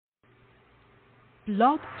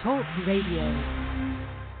Blog Talk Radio.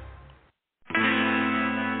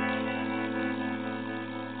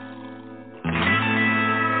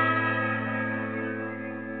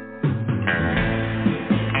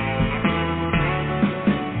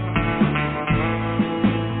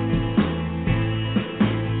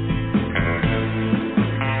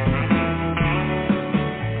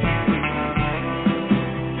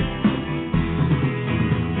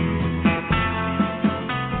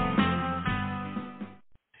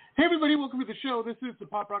 This is the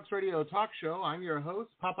Pop Rocks Radio Talk Show. I'm your host,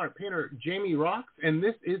 pop art painter Jamie Rocks, and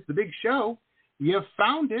this is the big show. You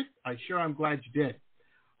found it. I'm glad you did.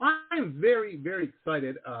 I'm very, very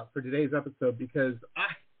excited for today's episode because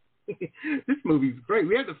this movie's great.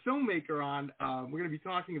 We have the filmmaker on. We're going to be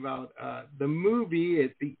talking about the movie.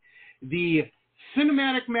 It's the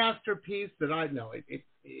cinematic masterpiece that I know.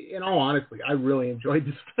 In all honesty, I really enjoyed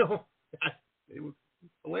this film. It was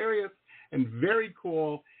hilarious and very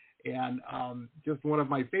cool. And just one of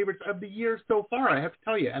my favorites of the year so far, I have to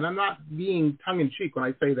tell you. And I'm not being tongue-in-cheek when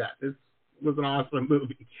I say that. This was an awesome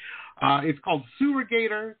movie. It's called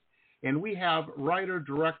Gators, and we have writer,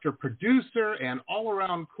 director, producer, and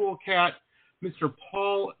all-around cool cat, Mr.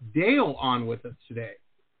 Paul Dale, on with us today.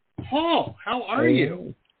 Paul, how are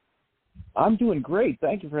you? I'm doing great.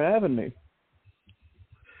 Thank you for having me.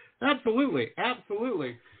 Absolutely,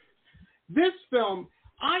 absolutely. This film...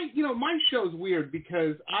 my show's weird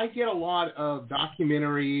because I get a lot of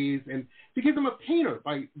documentaries, and because I'm a painter,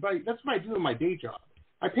 that's what I do in my day job.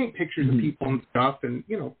 I paint pictures of people and stuff, and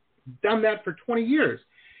done that for 20 years.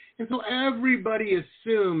 And so everybody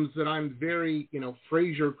assumes that I'm very,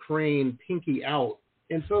 Fraser Crane, pinky out.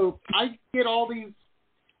 And so I get all these,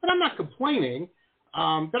 and I'm not complaining,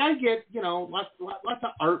 but I get, lots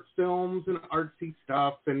of art films and artsy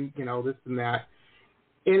stuff, and this and that.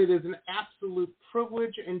 And it is an absolute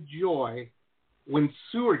privilege and joy when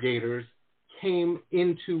Gators came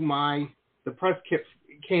into the press kit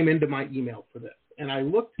came into my email for this. And I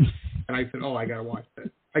looked and I said, I got to watch this.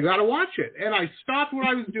 I got to watch it. And I stopped what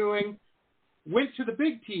I was doing, went to the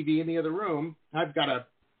big TV in the other room. I've got a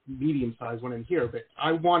medium-sized one in here, but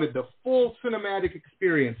I wanted the full cinematic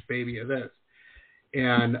experience, baby, of this.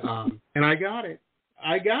 And I got it.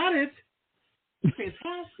 Fantastic.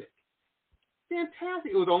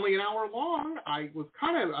 Fantastic. It was only an hour long. I was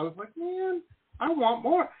like, man, I want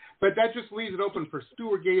more. But that just leaves it open for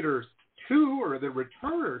Gators 2 or The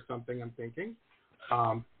Return or something, I'm thinking.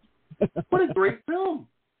 What a great film.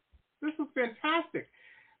 This was fantastic.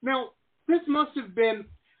 Now, this must have been,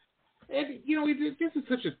 this is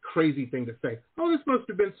such a crazy thing to say. This must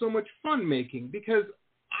have been so much fun making because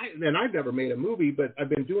I've never made a movie, but I've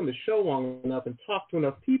been doing the show long enough and talked to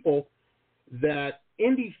enough people that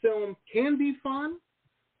indie film can be fun,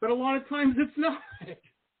 but a lot of times it's not.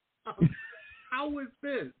 How was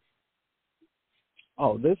this?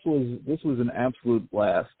 This was an absolute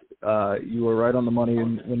blast. You were right on the money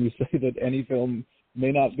when you say that any film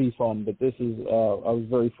may not be fun, but this is. I was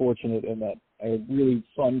very fortunate in that I had a really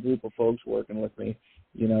fun group of folks working with me.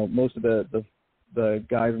 Most of the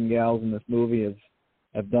guys and gals in this movie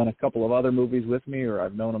have done a couple of other movies with me, or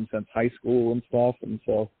I've known them since high school and stuff, and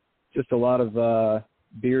so just a lot of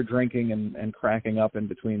beer drinking and cracking up in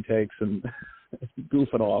between takes and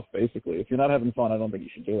goofing off, basically. If you're not having fun, I don't think you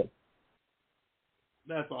should do it.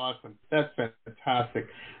 That's awesome. That's fantastic.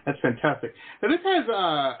 Now, this has,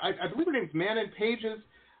 I believe her name's Manon Pages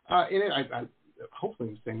in it. I hopefully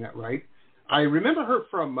I'm saying that right. I remember her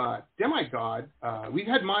from Demigod. We've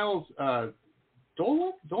had Miles Dolek?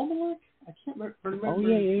 I can't remember his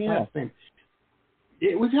last name.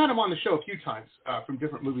 We've had him on the show a few times from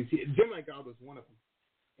different movies. Demigod was one of them.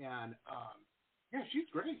 And, she's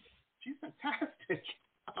great. She's fantastic.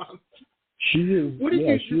 She is.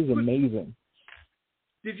 She's amazing.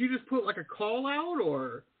 Did you just put like a call out,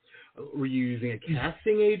 or were you using a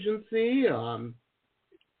casting agency? So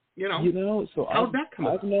how'd that come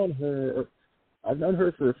about? I've known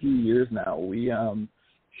her for a few years now.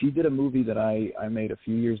 She did a movie that I made a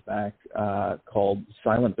few years back called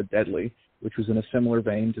Silent but Deadly, which was in a similar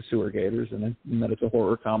vein to Gators, and that it's a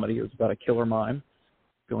horror comedy. It was about a killer mime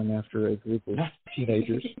going after a group of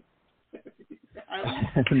teenagers.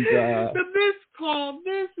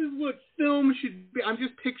 This is what film should be. I'm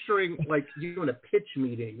just picturing like you in a pitch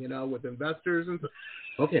meeting, with investors and stuff.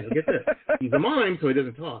 Okay, now get this. He's a mime, so he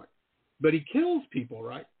doesn't talk, but he kills people,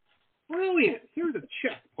 right? Brilliant. Here's a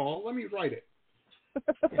check, Paul. Let me write it.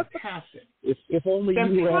 Fantastic. If only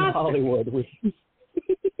you ran Hollywood.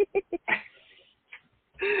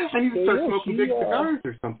 I need to start smoking big cigars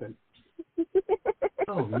or something.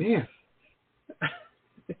 Oh, man.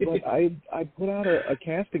 But I put out a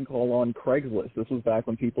casting call on Craigslist. This was back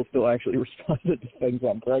when people still actually responded to things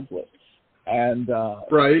on Craigslist. And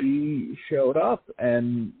right. He showed up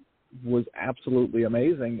and was absolutely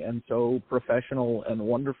amazing and so professional and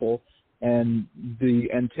wonderful and the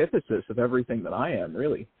antithesis of everything that I am,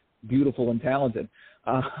 really. Beautiful and talented.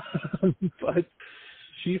 But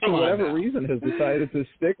she, for whatever reason, has decided to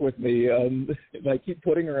stick with me. And I keep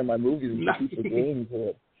putting her in my movies and she keeps agreeing to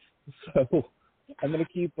it. So I'm going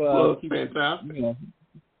to keep fantastic.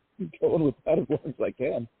 Going with that as long as I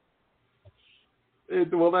can.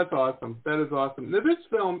 Well, that's awesome. That is awesome. Now, this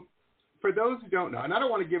film, for those who don't know, and I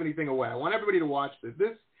don't want to give anything away, I want everybody to watch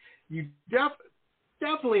this. You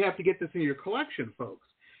definitely have to get this in your collection, folks.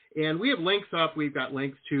 And we have links up. We've got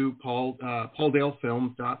links to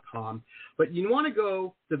pauldalefilms.com. But you want to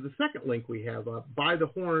go to the second link we have up,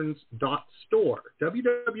 bythehorns.store,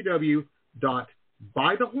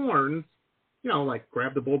 www.bythehorns, like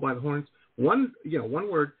grab the bull by the horns, one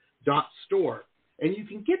word, .store. And you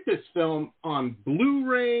can get this film on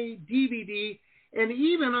Blu-ray, DVD, and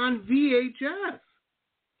even on VHS.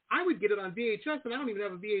 I would get it on VHS, and I don't even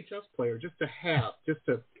have a VHS player just to have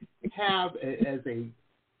as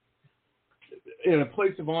in a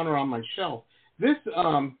place of honor on my shelf. This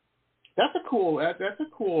that's a cool at the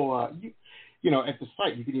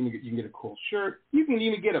site you can get a cool shirt. You can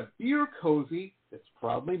even get a beer cozy that's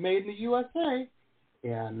probably made in the USA,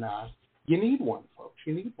 and you need one, folks.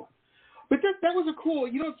 You need one. But that was a cool.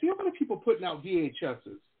 You don't see a lot of people putting out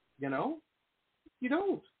VHSs. You don't. Yeah.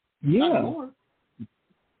 Not anymore.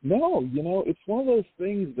 No, it's one of those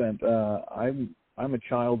things that I'm a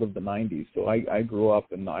child of the 90s, so I grew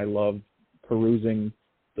up and I loved perusing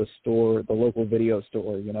the local video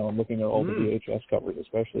store, and looking at all the VHS covers,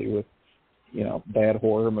 especially with, bad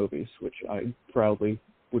horror movies, which I proudly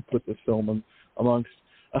would put this film amongst.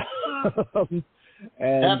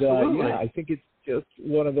 Absolutely. I think it's just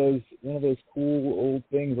one of those cool old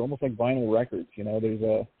things, almost like vinyl records.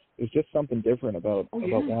 There's just something different about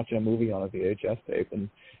watching a movie on a VHS tape. And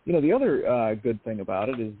the other good thing about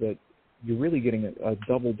it is that you're really getting a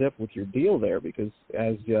double dip with your deal there, because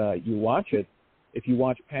as you watch it, if you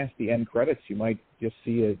watch past the end credits, you might just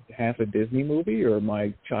see half a Disney movie or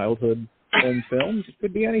my childhood home films. It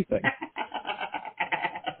could be anything.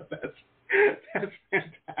 That's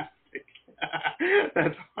fantastic.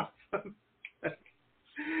 That's awesome.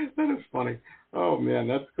 That is funny. Oh, man,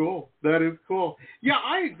 that's cool. That is cool. Yeah,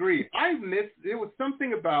 I agree. It was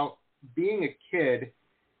something about being a kid,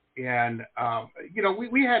 and,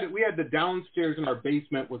 we had the downstairs in our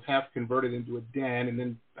basement was half converted into a den, and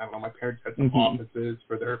then, I don't know, my parents had some offices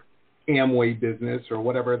for their Amway business or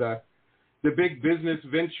whatever the big business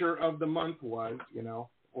venture of the month was,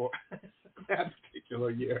 or that particular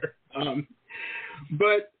year.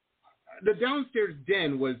 But the downstairs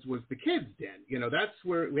den was the kids' den. That's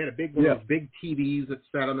where we had a big one of those big TVs that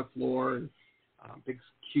sat on the floor, and big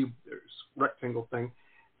cube, rectangle thing.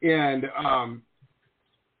 And,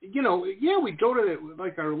 we'd go to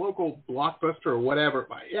our local Blockbuster or whatever.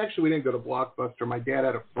 Actually, we didn't go to Blockbuster. My dad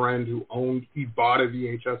had a friend he bought a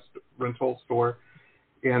VHS rental store.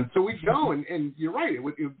 And so we'd go, and you're right, it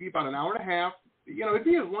would be about an hour and a half. It'd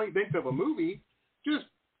be as length of a movie, just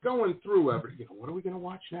going through what are we going to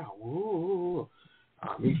watch now? Ooh.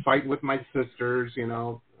 Me fighting with my sisters,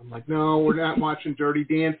 I'm like, no, we're not watching Dirty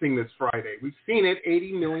Dancing this Friday. We've seen it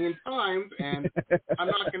 80 million times, and I'm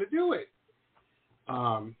not going to do it.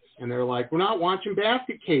 And they're like, we're not watching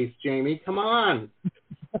Basket Case, Jamie. Come on.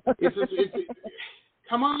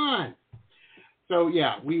 Come on. So,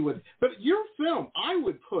 yeah, we would. But your film, I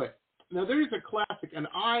would put, now there's a classic, and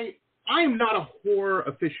I am not a horror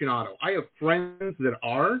aficionado. I have friends that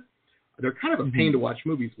are. They're kind of a pain to watch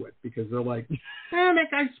movies with, because they're like,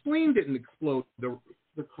 that guy's spleen didn't explode the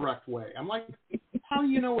correct way. I'm like, how do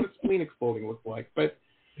you know what a spleen exploding looks like? But,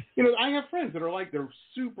 I have friends that are like, they're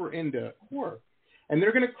super into horror. And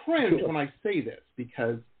they're going to cringe when I say this,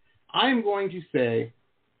 because I'm going to say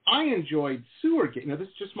I enjoyed Sewer Gators. Now, this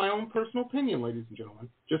is just my own personal opinion, ladies and gentlemen.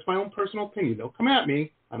 Just my own personal opinion. Don't come at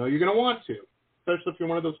me. I know you're going to want to, especially if you're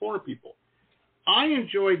one of those horror people. I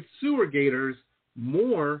enjoyed Sewer Gators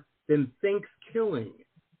more than Thanksgiving.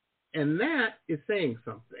 And that is saying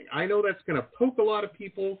something. I know that's going to poke a lot of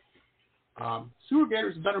people. Sewer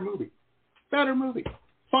Gators is a better movie. Better movie.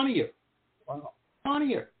 Funnier. Wow.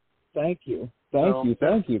 Funnier. Thank you.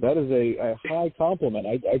 Thank you. That is a high compliment.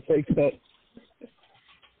 I take that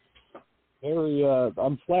very,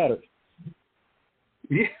 I'm flattered.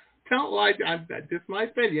 Yeah, that's just my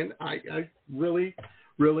opinion. I really,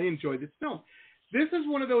 really enjoyed this film. This is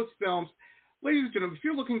one of those films, ladies and gentlemen, if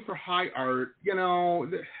you're looking for high art,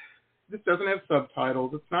 this doesn't have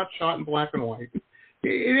subtitles. It's not shot in black and white.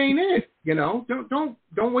 It ain't it. You know,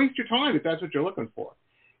 don't waste your time if that's what you're looking for.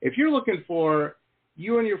 If you're looking for,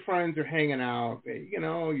 you and your friends are hanging out, you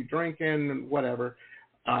know, you're drinking and whatever,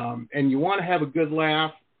 and you want to have a good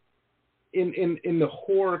laugh in the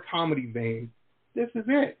horror comedy vein, this is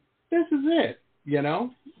it. This is it. You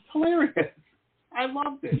know, it's hilarious. I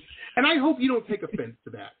loved it, and I hope you don't take offense to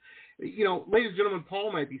that. You know, ladies and gentlemen,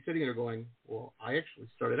 Paul might be sitting there going, "Well, I actually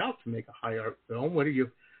started out to make a high art film. What are you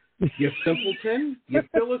simpleton? You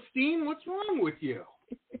Philistine? What's wrong with you?"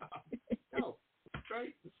 No, that's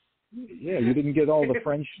right. Yeah, you didn't get all the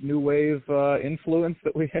French New Wave influence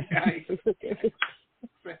that we had.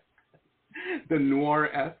 The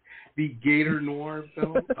noir-esque, the Gator noir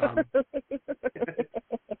film.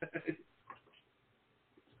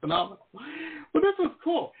 Phenomenal. Well, this was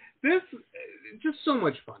cool. This just so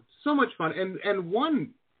much fun, and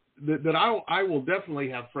one that I will definitely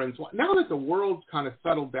have friends. Now that the world's kind of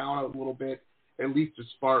settled down a little bit, at least as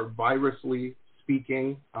far virusly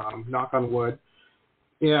speaking, knock on wood.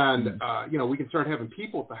 And, you know, we can start having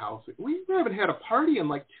people at the house. We haven't had a party in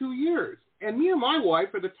like 2 years. And me and my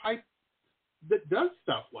wife are the type that does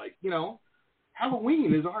stuff like, you know,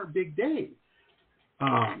 Halloween is our big day.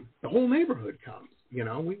 The whole neighborhood comes, you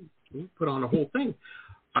know, we put on a whole thing.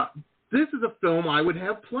 This is a film I would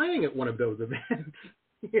have playing at one of those events,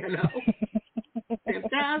 you know.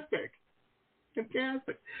 Fantastic.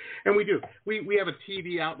 And we do. We have a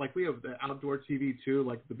TV out, like we have the outdoor TV too,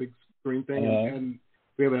 like the big screen thing. And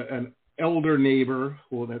we have an elder neighbor.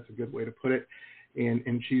 Well, that's a good way to put it.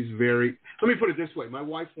 And she's very. Let me put it this way: my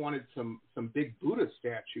wife wanted some big Buddha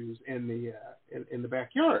statues in the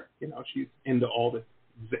backyard. You know, she's into all the.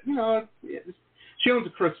 You know, she owns a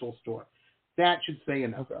crystal store. That should say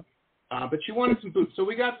enough. But she wanted some Buddha, so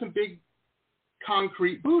we got some big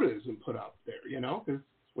concrete Buddhas and put up there. You know, because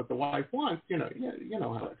what the wife wants. You know, you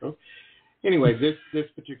know how that goes. Anyway, this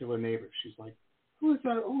particular neighbor, she's like, "Who is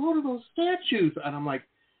that? What are those statues?" And I'm like,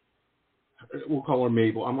 we'll call her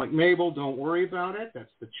Mabel. I'm like, "Mabel, don't worry about it.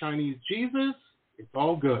 That's the Chinese Jesus. It's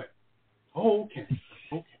all good." Oh, okay.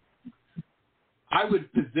 I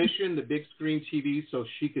would position the big screen TV so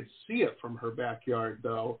she could see it from her backyard,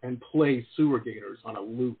 though, and play Sewer Gators on a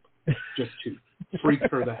loop just to freak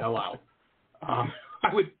her the hell out.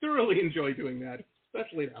 I would thoroughly enjoy doing that,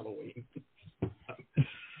 especially at Halloween.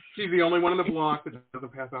 She's the only one in the block that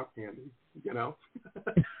doesn't pass out candy, you know.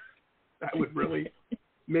 That would really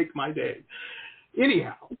make my day.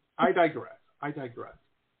 Anyhow, I digress.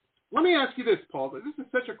 Let me ask you this, Paul. This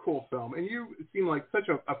is such a cool film, and you seem like such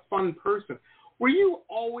a fun person. Were you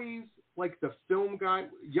always like the film guy,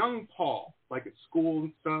 young Paul, like at school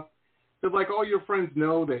and stuff? Did like all your friends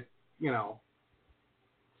know that, you know,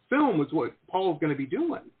 film was what Paul was going to be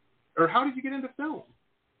doing? Or how did you get into film?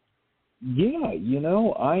 Yeah, you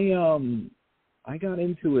know, I got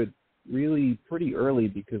into it really pretty early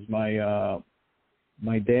because my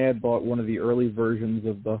dad bought one of the early versions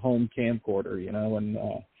of the home camcorder, you know, and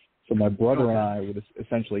so my brother and I would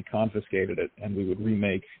essentially confiscated it, and we would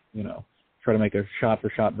remake, you know, try to make a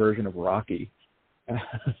shot-for-shot version of Rocky,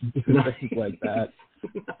 things like that.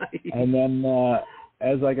 Nice. And then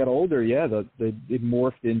as I got older, it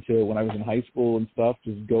morphed into, when I was in high school and stuff,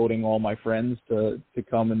 just goading all my friends to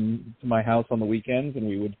come to my house on the weekends,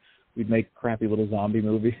 and we'd make crappy little zombie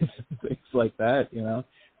movies, things like that, you know.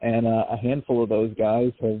 And a handful of those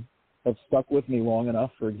guys have stuck with me long enough.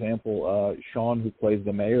 For example, Sean, who plays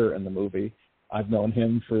the mayor in the movie, I've known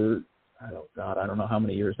him for, I don't know how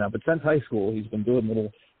many years now, but since high school, he's been doing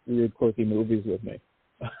little weird, quirky movies with me.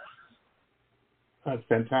 That's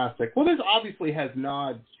fantastic. Well, this obviously has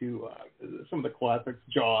nods to some of the classics,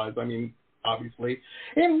 Jaws, I mean, obviously.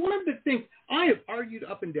 And one of the things I have argued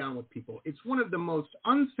up and down with people, it's one of the most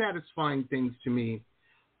unsatisfying things to me,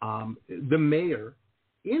 the mayor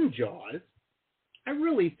in Jaws. I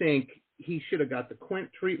really think he should have got the Quint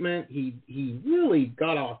treatment. He really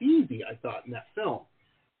got off easy, I thought, in that film.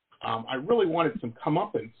 I really wanted some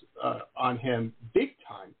comeuppance on him big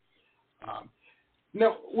time.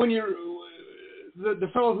 Now, when you're the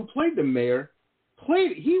fellow who played the mayor,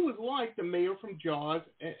 he was like the mayor from Jaws,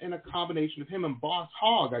 and a combination of him and Boss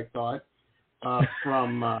Hogg, I thought,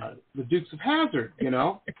 from the Dukes of Hazzard, you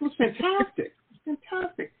know. It was fantastic.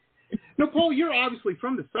 Now, Paul, you're obviously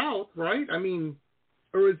from the South, right? I mean,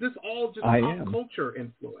 or is this all just pop culture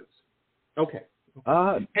influence? Okay.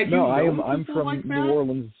 No, I'm from like New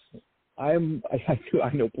Orleans. I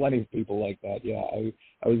know plenty of people like that. Yeah,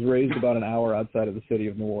 I was raised about an hour outside of the city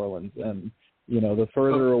of New Orleans, and you know, the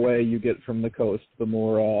further away you get from the coast, the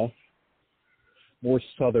more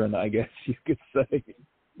southern, I guess you could say,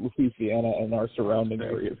 Louisiana and our surrounding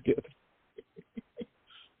areas get.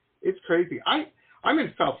 It's crazy. I'm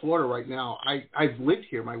in South Florida right now. I've lived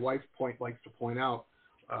here. My wife likes to point out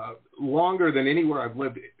longer than anywhere I've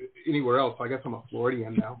lived anywhere else. I guess I'm a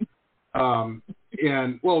Floridian now.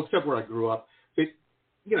 And well, except where I grew up. But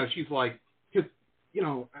she's like, because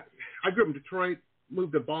I grew up in Detroit,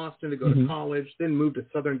 moved to Boston to go to college, then moved to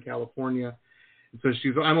Southern California. And so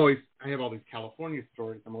I have all these California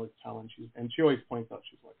stories I'm always telling. She always points out,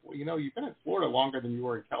 she's like, well, you've been in Florida longer than you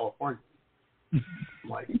were in California. I'm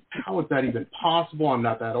like, how is that even possible? I'm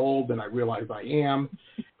not that old, and I realize I am.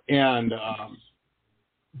 And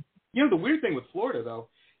the weird thing with Florida, though,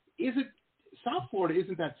 is South Florida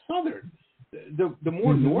isn't that southern. The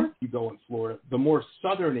more north you go in Florida, the more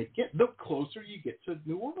southern it gets. The closer you get to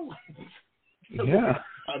New Orleans, the more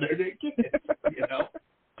southern it gets.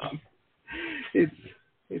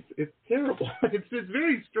 It's terrible. It's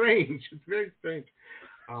very strange. It's very strange.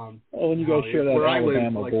 When you guys share that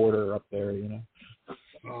Alabama border up there,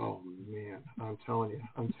 Oh man, I'm telling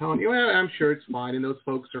you. Well, I'm sure it's fine, and those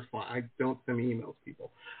folks are fine. I don't send me emails,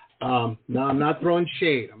 people. No, I'm not throwing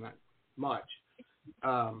shade. I'm not much.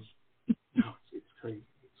 No, it's crazy.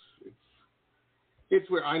 It's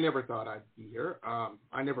where I never thought I'd be here.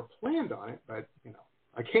 I never planned on it, but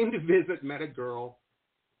I came to visit, met a girl,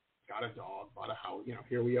 got a dog, bought a house.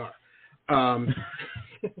 Here we are.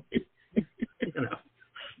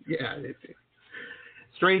 Yeah,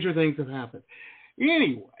 stranger things have happened.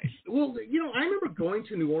 Anyway, well, I remember going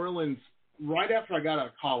to New Orleans right after I got out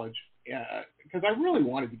of college because I really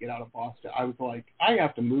wanted to get out of Boston. I was like, I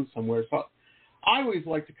have to move somewhere. So I always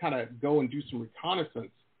like to kind of go and do some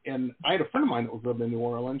reconnaissance. And I had a friend of mine that was living in New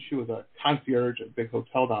Orleans. She was a concierge at a big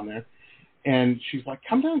hotel down there. And she's like,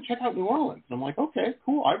 come down and check out New Orleans. And I'm like, okay,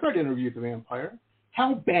 cool. I've read Interview with the Vampire.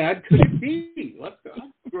 How bad could it be? Let's go.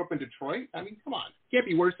 I grew up in Detroit. I mean, come on. It can't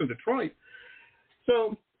be worse than Detroit.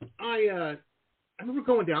 So I remember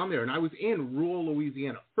going down there, and I was in rural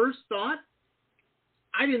Louisiana. First thought,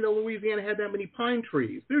 I didn't know Louisiana had that many pine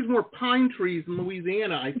trees. There's more pine trees in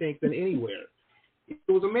Louisiana, I think, than anywhere. It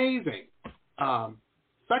was amazing.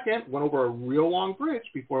 Second, went over a real long bridge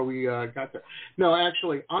before we got there. No,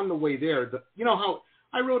 actually, on the way there, how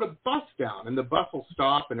I rode a bus down, and the bus will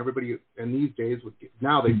stop, and everybody in these days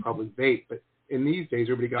now they probably vape, but in these days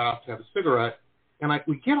everybody got off to have a cigarette. And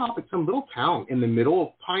we get off at some little town in the middle of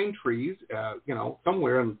pine trees,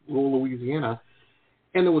 somewhere in rural Louisiana.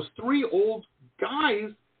 And there was three old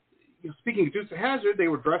guys, speaking of Dukes of Hazzard, they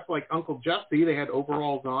were dressed like Uncle Jesse. They had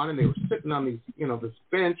overalls on, and they were sitting on these, this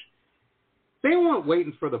bench. They weren't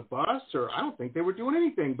waiting for the bus, or I don't think they were doing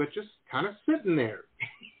anything, but just kind of sitting there,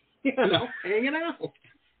 hanging out.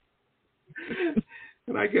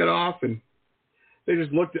 And I get off, and they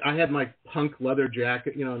just looked. I had my punk leather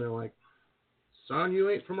jacket, and they're like, son,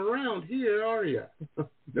 you ain't from around here, are you? No,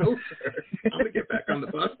 sir. I'm going to get back on the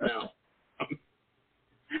bus now.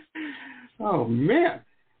 Oh, man.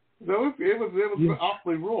 So it was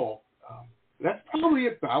awfully rural. That's probably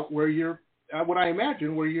about where you're, what I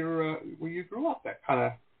imagine, where you grew up, that kind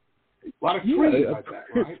of, a lot of trees like that,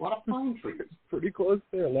 right? A lot of pine trees. Pretty close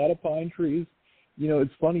there, a lot of pine trees.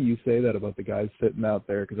 It's funny you say that about the guys sitting out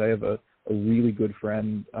there, because I have a really good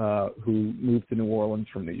friend who moved to New Orleans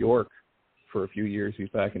from New York for a few years. He's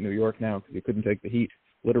back in New York now because he couldn't take the heat,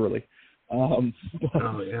 literally. Oh,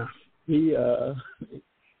 yeah.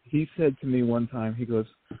 He said to me one time, he goes,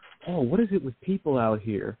 oh, what is it with people out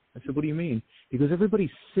here? I said, what do you mean? He goes,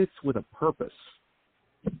 everybody sits with a purpose.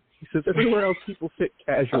 He says, everywhere else people sit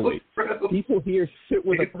casually. People here sit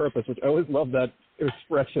with a purpose, which I always love that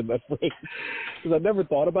expression, that phrase, because I've never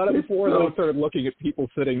thought about it before. And then I started looking at people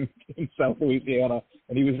sitting in South Louisiana,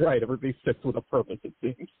 and he was right. Everybody sits with a purpose, it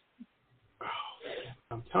seems.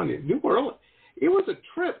 I'm telling you, New Orleans, it was a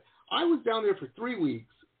trip. I was down there for 3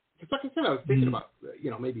 weeks. Because like I said, I was thinking about,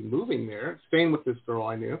 maybe moving there, staying with this girl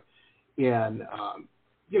I knew. And,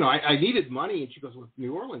 I needed money. And she goes, well,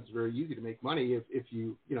 New Orleans is very easy to make money. If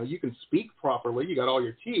you can speak properly, you got all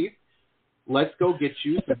your teeth. Let's go get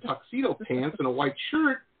you some tuxedo pants and a white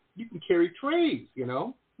shirt. You can carry trays,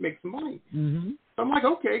 make some money. Mm-hmm. So I'm like,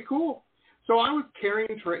 okay, cool. So I was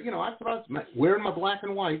carrying trays, I was wearing my black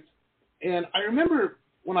and white. And I remember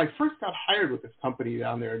when I first got hired with this company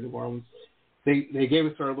down there in New Orleans, they gave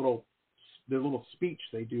us their little speech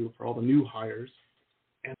they do for all the new hires.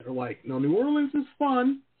 And they're like, no, New Orleans is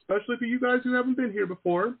fun, especially for you guys who haven't been here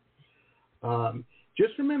before.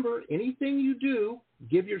 Just remember, anything you do,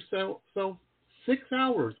 give yourself 6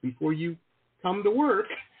 hours before you come to work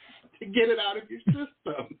to get it out of your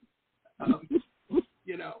system.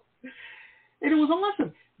 And it was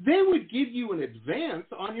awesome. They would give you an advance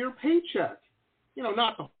on your paycheck.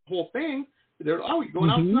 Not the whole thing. They're, oh, you going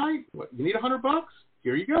out tonight? What, you need $100?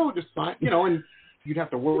 here you go, just sign, and you'd have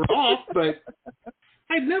to work off, but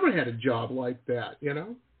I'd never had a job like that, It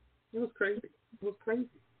was crazy.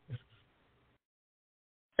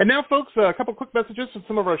 And now, folks, a couple quick messages from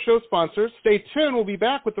some of our show sponsors. Stay tuned. We'll be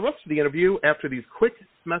back with the rest of the interview after these quick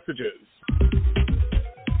messages.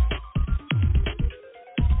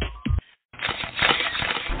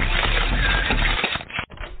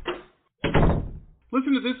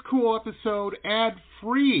 Listen to this cool episode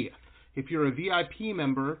ad-free. If you're a VIP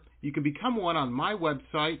member, you can become one on my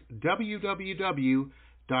website,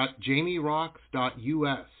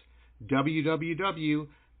 www.jamierocks.us, www.jamieroxx.us.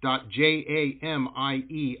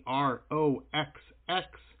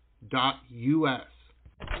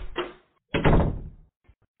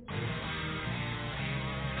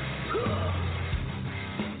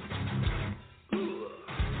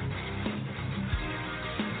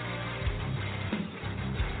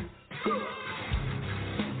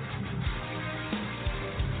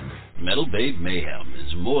 Metal Babe Mayhem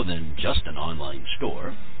is more than just an online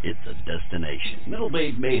store, it's a destination.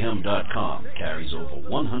 MetalBabeMayhem.com carries over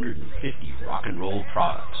 150 rock and roll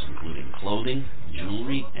products, including clothing,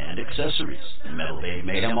 jewelry, and accessories. Metal Babe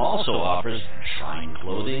Mayhem also offers shrine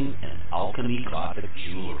clothing and alchemy gothic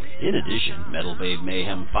jewelry. In addition, Metal Babe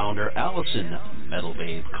Mayhem founder Allison Metal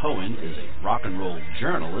Babe Cohen is a rock and roll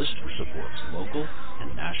journalist who supports local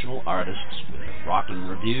and national artists with rockin'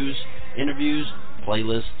 reviews, interviews,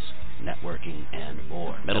 playlists, networking, and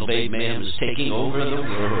more. Metal Babe Mayhem is taking over the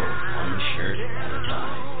world, one shirt at a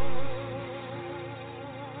time.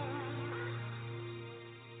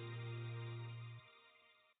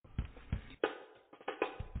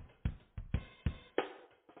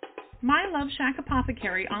 My Love Shack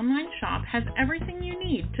Apothecary online shop has everything you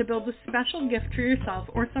need to build a special gift for yourself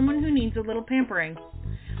or someone who needs a little pampering.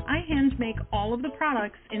 I hand make all of the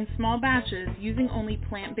products in small batches using only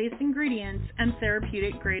plant-based ingredients and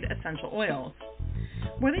therapeutic-grade essential oils.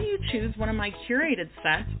 Whether you choose one of my curated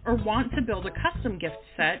sets or want to build a custom gift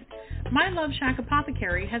set, My Love Shack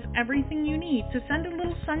Apothecary has everything you need to send a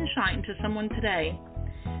little sunshine to someone today.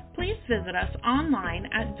 Please visit us online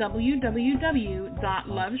at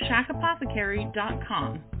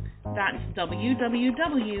www.loveshackapothecary.com. That's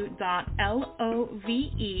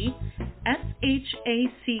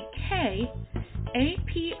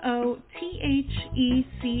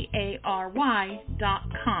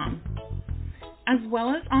as well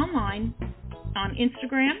as online on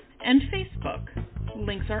Instagram and Facebook.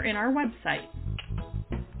 Links are in our website.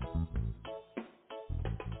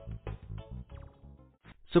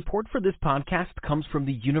 Support for this podcast comes from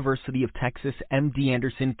the University of Texas MD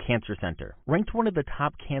Anderson Cancer Center, ranked one of the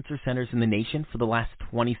top cancer centers in the nation for the last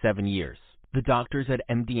 27 years. The doctors at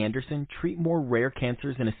MD Anderson treat more rare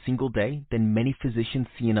cancers in a single day than many physicians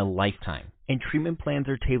see in a lifetime, and treatment plans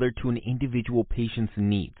are tailored to an individual patient's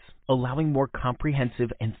needs, allowing more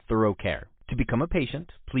comprehensive and thorough care. To become a patient,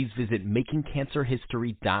 please visit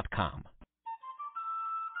makingcancerhistory.com.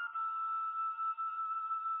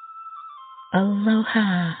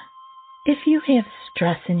 Aloha. If you have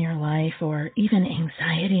stress in your life or even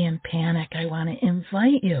anxiety and panic, I want to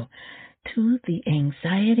invite you to the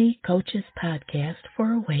Anxiety Coaches Podcast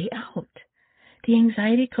for a way out. The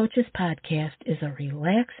Anxiety Coaches Podcast is a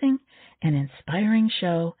relaxing and inspiring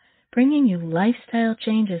show bringing you lifestyle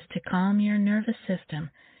changes to calm your nervous system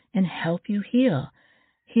and help you heal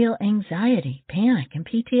anxiety, panic, and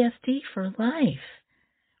PTSD for life.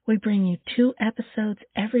 We bring you 2 episodes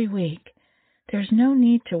every week. There's no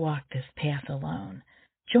need to walk this path alone.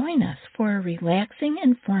 Join us for a relaxing,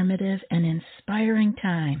 informative, and inspiring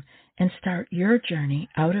time and start your journey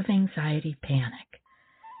out of anxiety panic.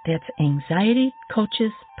 That's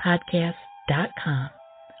anxietycoachespodcast.com.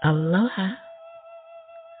 Aloha.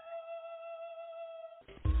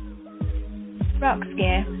 Rocks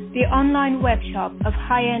Gear, the online webshop of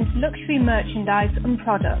high-end luxury merchandise and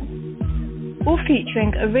products, all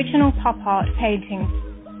featuring original pop art paintings.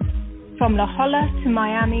 From La Jolla to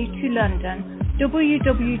Miami to London,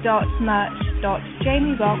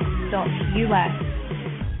 www.merch.jamierocks.us.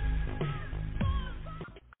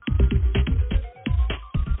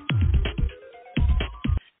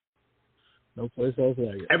 No place else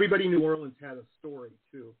like it. Everybody in New Orleans had a story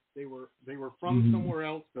too. They were from somewhere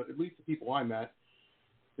else, but at least the people I met,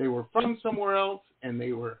 they were from somewhere else, and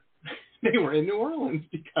they were in New Orleans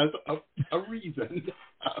because of a reason.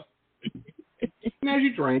 And as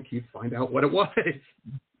you drank, you'd find out what it was.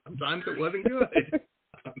 Sometimes it wasn't good.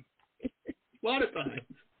 A lot of times.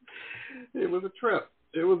 It was a trip.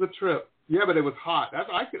 Yeah, but it was hot. That's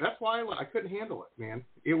why I couldn't handle it, man.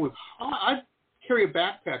 It was hot. I'd carry a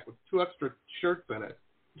backpack with 2 extra shirts in it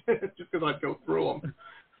just because I'd go through them.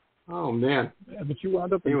 Oh, man. Yeah, but you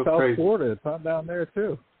wound up in was South crazy. Florida. It's hot down there,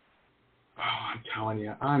 too. Oh,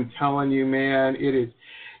 I'm telling you, man, it is.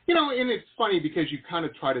 You know, and it's funny because you kind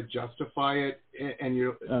of try to justify it, and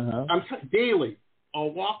you're. Daily, I'll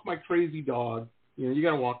walk my crazy dog. You know, you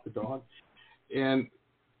got to walk the dog, and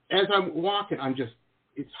as I'm walking,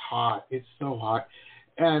 it's hot. It's so hot,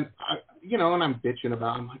 and and I'm bitching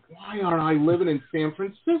about it. I'm like, why aren't I living in San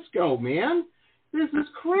Francisco, man? This is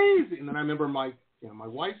crazy. And then I remember my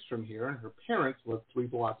wife's from here, and her parents live 3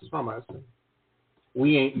 blocks from us. And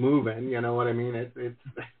we ain't moving, you know what I mean? It's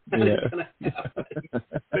gonna happen.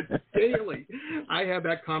 But daily, I have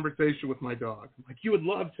that conversation with my dog. I'm like, you would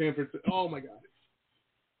love San Francisco. Oh my God,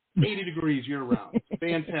 it's 80 degrees year round. It's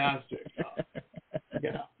fantastic.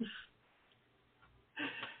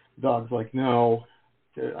 Dog's like, no,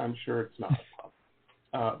 I'm sure it's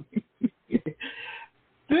not.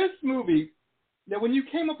 This movie. Now, when you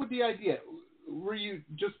came up with the idea, did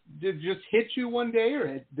it just hit you one day, or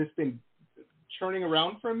had this been churning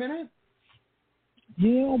around for a minute?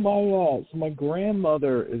 My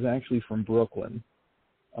grandmother is actually from Brooklyn.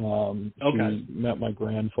 She met my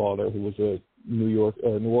grandfather, who was a New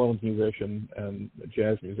Orleans musician and a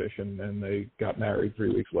jazz musician, and they got married 3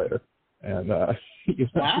 weeks later. And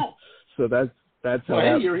wow! So that's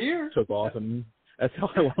how you're here. Took off, and that's how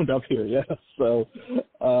I wound up here. Yeah. So,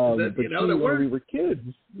 when we were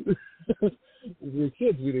kids. When we were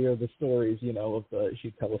kids, we'd hear the stories, she'd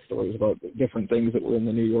tell us stories about different things that were in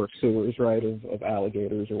the New York sewers, right, of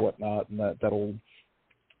alligators or whatnot, and that old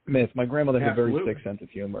myth. My grandmother had a very sick sense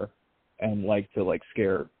of humor and liked to,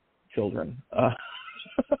 scare children.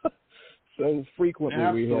 So frequently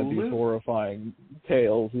we had these horrifying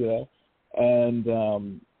tales, And,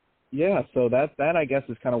 so that I guess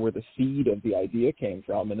is kind of where the seed of the idea came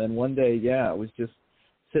from. And then one day, it was just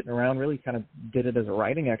sitting around, really kind of did it as a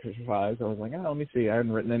writing exercise. I was like, let me see. I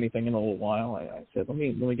hadn't written anything in a little while. I said, let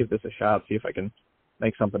me give this a shot, see if I can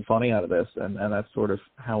make something funny out of this. And that's sort of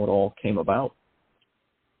how it all came about.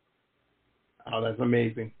 Oh, that's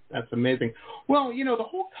amazing. That's amazing. Well, the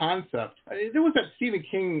whole concept, there was that Stephen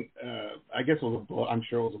King, I guess it was a book. I'm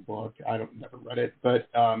sure it was a book. I never read it. But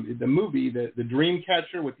the movie, the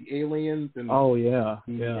Dreamcatcher with the aliens. And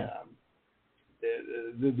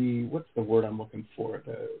the what's the word I'm looking for?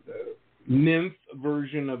 The nymph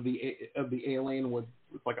version of the alien was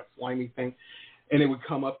like a slimy thing, and it would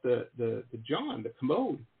come up the John, the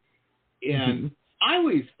commode, and I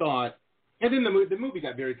always thought, and then the movie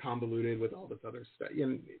got very convoluted with all this other stuff,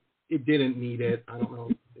 and it didn't need it. I don't know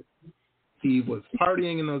if he was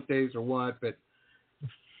partying in those days or what, but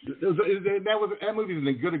that movie is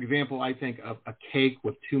a good example, I think, of a cake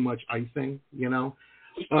with too much icing.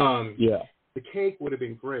 The cake would have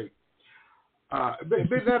been great. But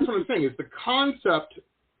that's what I'm saying, is the concept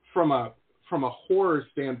from a horror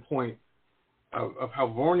standpoint of how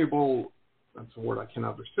vulnerable, that's a word I can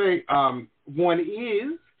never say, one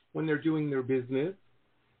is when they're doing their business.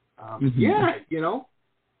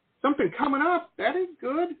 Something coming up, that ain't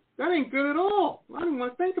good. That ain't good at all. I don't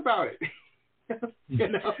want to think about it.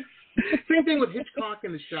 Same thing with Hitchcock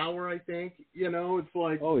in the shower, I think. It's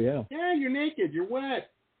like, yeah, you're naked, you're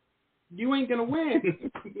wet. You ain't gonna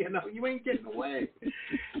win. You ain't getting away.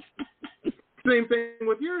 Same thing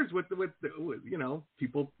with yours, with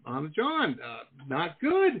people on John. Not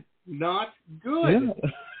good. Not good.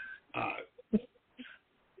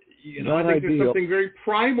 Yeah. I think there's something very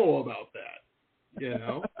primal about that.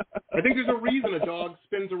 I think there's a reason a dog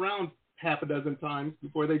spins around half a dozen times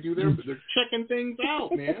before they do they're checking things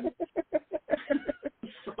out, man.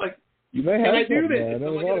 Like, you may have can I do this? Man.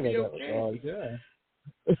 Am I gonna be okay? Dogs, yeah.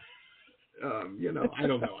 I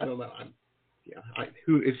don't know.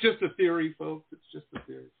 It's just a theory, folks. It's just a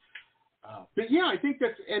theory. But yeah, I think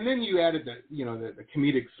that's, and then you added the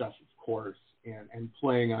comedic stuff, of course, and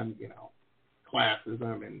playing on,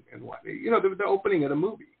 classism and what, the opening of the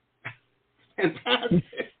movie. Fantastic.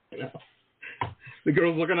 The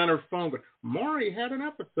girl's looking on her phone, but Maury had an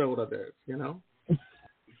episode of this,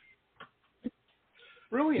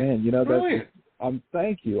 Brilliant. Man, brilliant.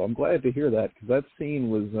 Thank you. I'm glad to hear that, because that scene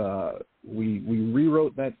was, we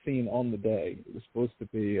rewrote that scene on the day. It was supposed to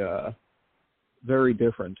be very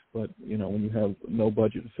different, but, when you have no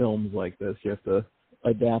budget films like this, you have to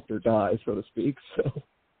adapt or die, so to speak, so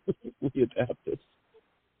we adapted.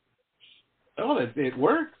 Oh, it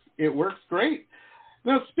works. It works great.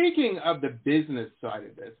 Now, speaking of the business side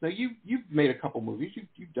of this, now you've made a couple movies,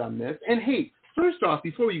 you've done this, and hey, first off,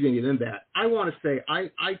 before we get into that, I want to say I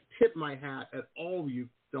tip my hat at all of you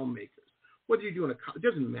filmmakers. Whether you're doing it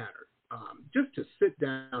doesn't matter. Just to sit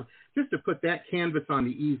down, just to put that canvas on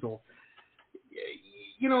the easel,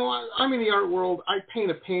 I'm in the art world. I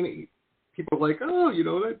paint a painting. People are like, oh,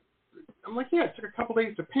 that. I'm like, yeah, it took a couple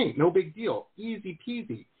days to paint. No big deal. Easy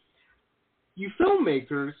peasy. You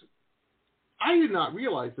filmmakers, I did not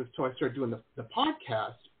realize this until I started doing the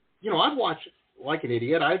podcast. I'd watch like an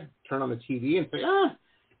idiot. I'd turn on the TV and say,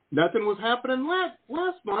 nothing was happening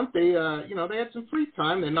last month. They, they had some free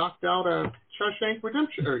time. They knocked out a Shawshank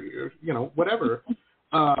Redemption or whatever.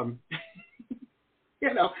 I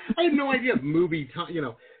had no idea of movie time.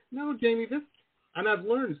 No, Jamie, and I've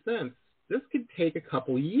learned since, this could take a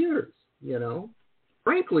couple years,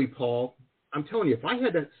 Frankly, Paul, I'm telling you, if I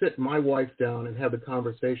had to sit my wife down and have the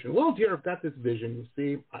conversation, well, dear, I've got this vision, you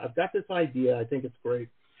see. I've got this idea. I think it's great.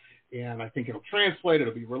 And I think it'll translate.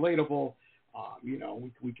 It'll be relatable. We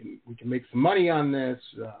can make some money on this.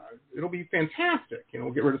 It'll be fantastic.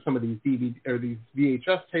 We'll get rid of some of these DVD or these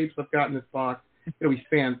VHS tapes I've got in this box. It'll be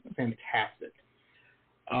fantastic.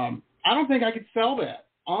 I don't think I could sell that,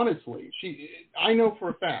 honestly. I know for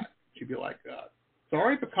a fact. She'd be like,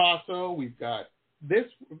 sorry, Picasso, we've got this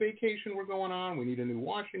vacation we're going on. We need a new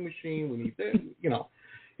washing machine. We need this.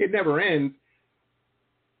 It never ends.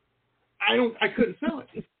 I couldn't sell it.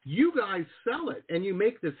 If you guys sell it and you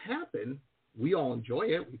make this happen, we all enjoy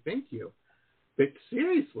it. We thank you. But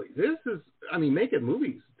seriously, making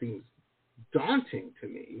movies seems daunting to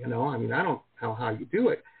me. I don't know how you do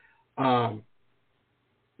it.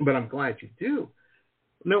 But I'm glad you do.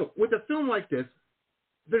 No, with a film like this,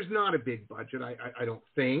 there's not a big budget, I don't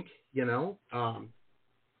think,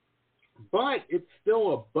 but it's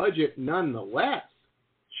still a budget nonetheless.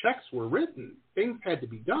 Checks were written. Things had to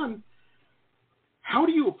be done. How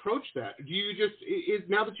do you approach that? Do you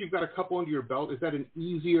now that you've got a couple under your belt, is that an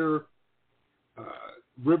easier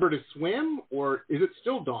river to swim, or is it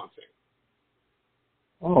still daunting?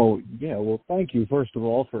 Oh, yeah. Well, thank you, first of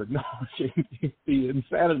all, for acknowledging the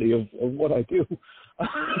insanity of what I do.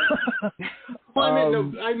 Well,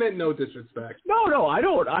 I meant no disrespect. No, I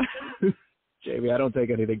don't. Jamie, I don't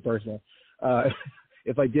take anything personal.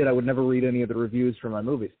 If I did, I would never read any of the reviews for my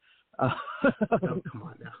movies. Oh, come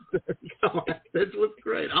on now. Come on. This was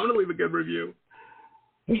great. I'm going to leave a good review.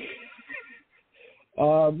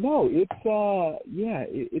 No,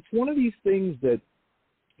 it's one of these things that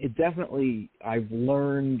it definitely, I've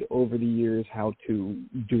learned over the years how to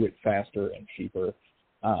do it faster and cheaper,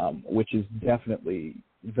 which is definitely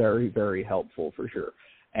very, very helpful for sure.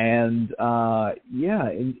 And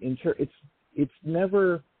it's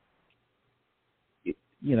never,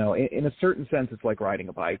 in a certain sense, it's like riding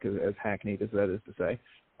a bike, as hackneyed as that is to say.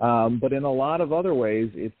 But in a lot of other ways,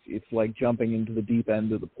 it's like jumping into the deep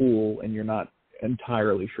end of the pool and you're not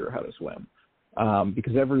entirely sure how to swim.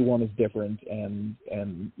 Because everyone is different, and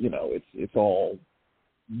it's all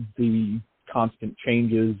the constant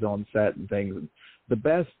changes on set and things. The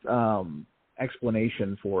best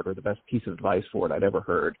explanation for it, or the best piece of advice for it I'd ever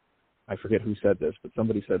heard, I forget who said this, but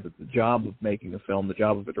somebody said that the job of making a film, the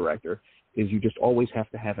job of a director, is you just always have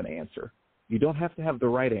to have an answer. You don't have to have the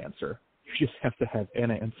right answer. You just have to have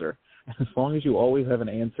an answer. And as long as you always have an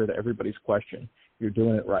answer to everybody's question, you're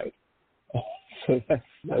doing it right. So that's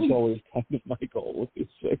always kind of my goal with these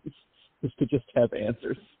things, is to just have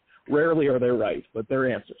answers. Rarely are they right, but they're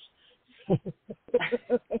answers.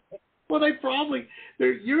 Well,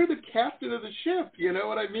 you're the captain of the ship, you know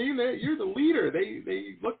what I mean? You're the leader.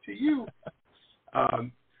 They look to you.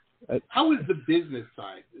 How is the business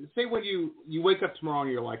side? Say when you wake up tomorrow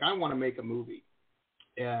and you're like, I want to make a movie.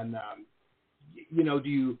 And, do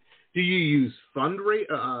you use what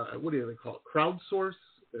do they call it? Crowdsource?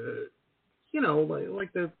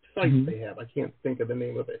 Like the sites they have. I can't think of the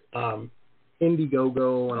name of it.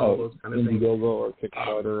 Indiegogo and all those kind of things. Indiegogo or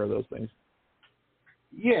Kickstarter or those things.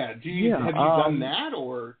 Yeah. Have you done that,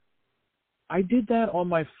 or? I did that on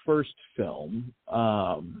my first film.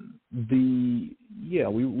 We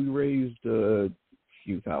raised a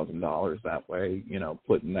few $1,000s that way,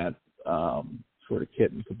 putting that sort of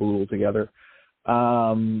kit and caboodle together.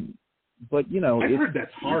 But I've heard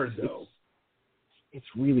that's hard though. It's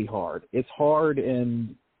really hard. It's hard,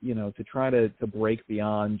 and to try to break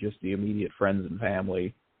beyond just the immediate friends and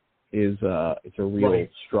family it's a real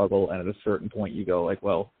struggle. And at a certain point, you go like,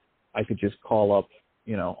 well, I could just call up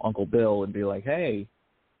Uncle Bill and be like, hey,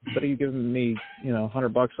 instead of you giving me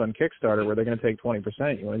 $100 on Kickstarter where they're going to take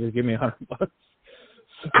 20%, you want to just give me $100?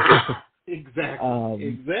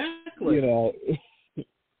 Exactly.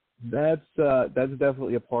 That's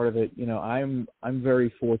definitely a part of it. I'm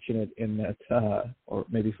very fortunate in that, or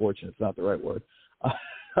maybe fortunate is not the right word.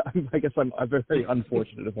 I guess I'm very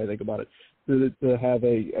unfortunate if I think about it, to have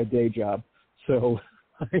a day job. So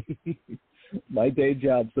my day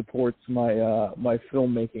job supports my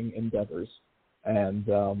filmmaking endeavors. And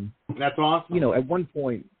that's awesome. You know, at one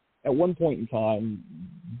point in time,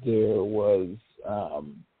 there was I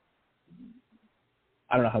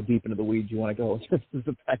don't know how deep into the weeds you want to go in terms of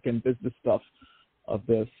the back-end business stuff of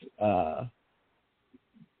this.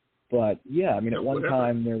 But, yeah, I mean, at one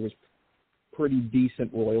time there was pretty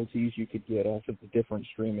decent royalties you could get off of the different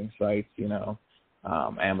streaming sites, you know,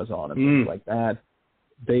 Amazon and things like that.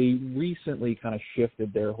 They recently kind of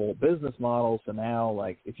shifted their whole business model, so now,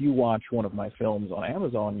 like, if you watch one of my films on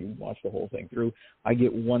Amazon, you watch the whole thing through, I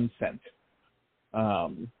get 1 cent.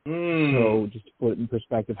 So just to put it in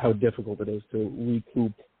perspective how difficult it is to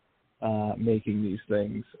recoup making these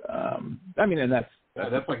things. I mean, and that's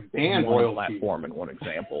like band royalty platform and one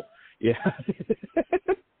example. Yeah.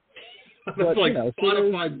 That's but, like, you know,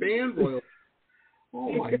 Spotify band royalty.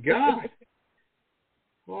 Oh my God.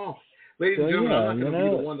 Oh, ladies and gentlemen, I'm not going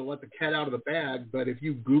to be the one to let the cat out of the bag, but if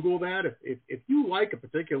you Google that, if you like a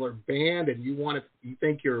particular band and you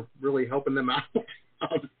think you're really helping them out,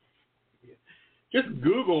 just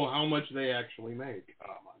Google how much they actually make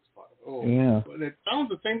on Spotify. Oh, yeah. But it sounds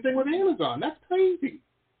the same thing with Amazon. That's crazy.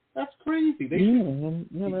 That's crazy. They you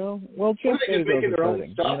know, well, Jeff Bezos making their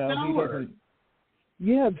own stuff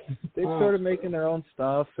they've started making their own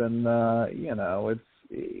stuff, and you know,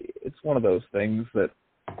 it's one of those things that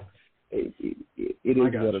it is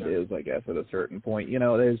what it is, I guess. At a certain point, you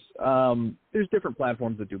know, there's different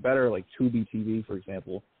platforms that do better. Like Tubi TV, for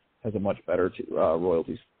example, has a much better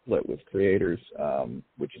royalty split with creators,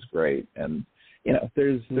 which is great. And you know,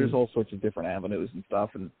 there's all sorts of different avenues and stuff.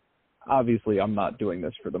 And obviously, I'm not doing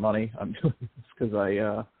this for the money. I'm doing this because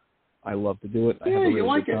I love to do it. I have a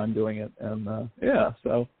really good time doing it, and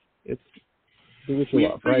so it's do what you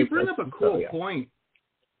love, right? You bring up a cool point.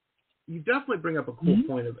 You definitely bring up a cool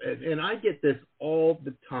point, and I get this all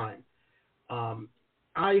the time.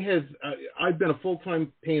 I've been a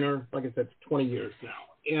full-time painter, like I said, for 20 years now,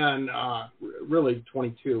 and really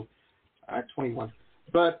 22, 21.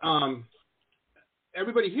 But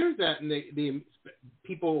everybody hears that, and they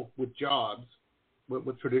people with jobs,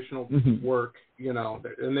 with traditional work, you know,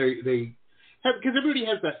 and they have, because everybody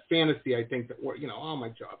has that fantasy, I think, that, you know, oh, my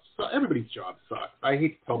job sucks. Everybody's job sucks. I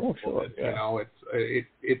hate to tell people that, you know,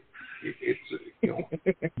 it's you know,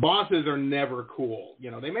 bosses are never cool. You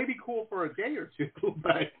know, they may be cool for a day or two,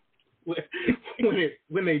 but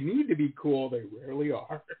when they need to be cool, they rarely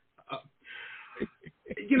are.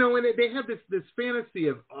 You know, and they have this fantasy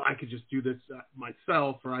of, oh, I could just do this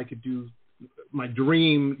myself, or I could do my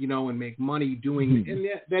dream, you know, and make money doing it. And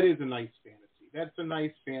that is a nice fantasy. That's a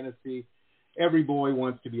nice fantasy. Every boy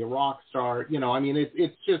wants to be a rock star. You know, I mean,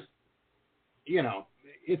 it's just, you know,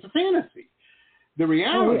 it's a fantasy. The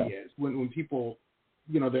reality is when people,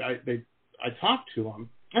 you know, I talk to them,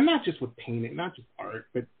 and not just with painting, not just art,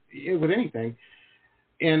 but with anything.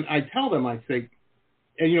 And I tell them, I say,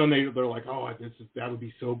 and, you know, and they're like, oh, that would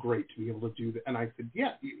be so great to be able to do that. And I said,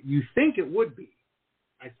 yeah, you think it would be.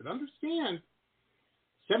 I said, understand,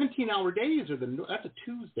 17-hour days that's a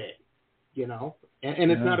Tuesday, you know,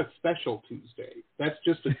 and it's not a special Tuesday. That's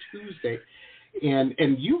just a Tuesday. And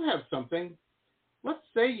you have something. Let's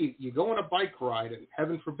say you go on a bike ride, and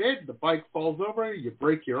heaven forbid the bike falls over, you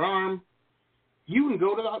break your arm. You can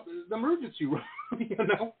go to the emergency room, you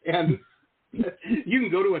know, and you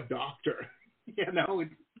can go to a doctor. You know,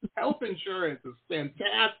 health insurance is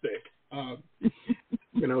fantastic.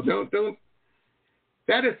 You know, don't.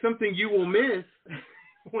 That is something you will miss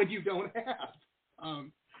when you don't have.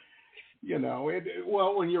 You know,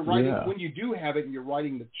 when you're writing, when you do have it, and you're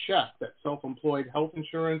writing the check, that self-employed health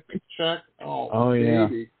insurance check. Oh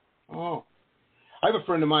baby. Yeah. Oh, I have a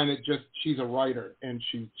friend of mine that she's a writer, and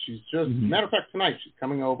she's just matter of fact, tonight she's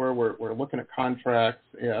coming over. We're looking at contracts,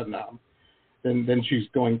 and then she's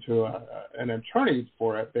going to an attorney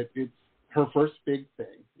for it. But it's her first big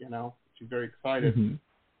thing. You know, she's very excited,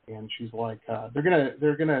 and she's like, they're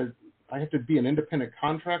gonna. I have to be an independent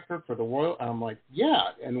contractor for the Royal. And I'm like, yeah.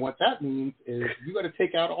 And what that means is you got to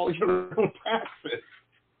take out all your own taxes.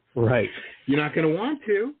 Right. You're not going to want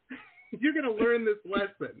to. You're going to learn this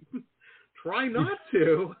lesson. Try not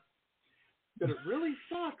to. But it really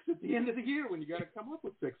sucks at the end of the year when you got to come up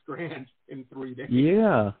with $6,000 in 3 days.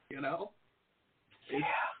 Yeah. You know, it's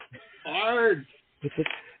hard.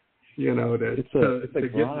 You know, it's a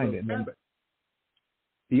grind.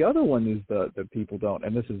 The other one is that people don't,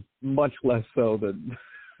 and this is much less so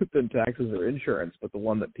than taxes or insurance, but the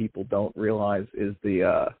one that people don't realize is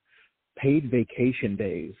the paid vacation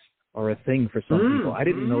days are a thing for some people. I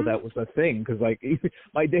didn't know that was a thing because, like,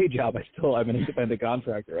 my day job, I'm an independent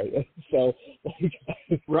contractor, right? So,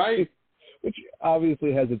 like, right. Which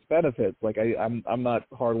obviously has its benefits. Like I'm not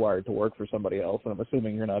hardwired to work for somebody else, and I'm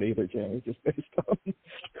assuming you're not either, Jamie, just based on.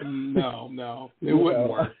 No, it wouldn't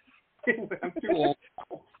work. I'm too old.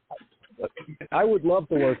 I would love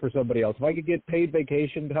to work for somebody else. If I could get paid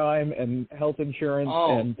vacation time and health insurance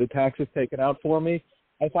and the taxes taken out for me,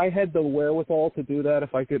 if I had the wherewithal to do that,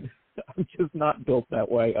 if I could, I'm just not built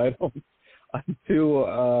that way. I'm too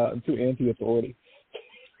anti-authority.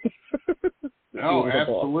 No,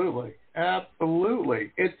 absolutely. And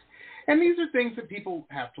these are things that people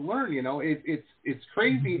have to learn. You know, it's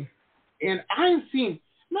crazy, and I've seen.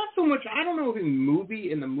 Not so much, I don't know if in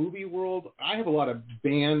the movie world, I have a lot of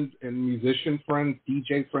band and musician friends,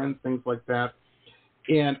 DJ friends, things like that.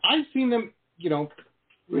 And I've seen them, you know,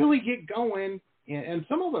 really get going. And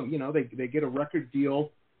some of them, you know, they get a record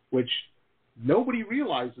deal, which nobody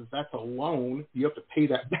realizes that's a loan. You have to pay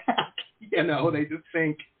that back. You know, they just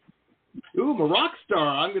think, ooh, I'm a rock star.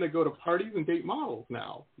 I'm going to go to parties and date models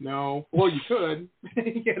now. No. Well, you could,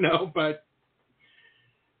 you know, but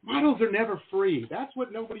models are never free. That's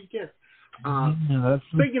what nobody gets.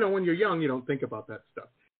 But, you know, when you're young, you don't think about that stuff.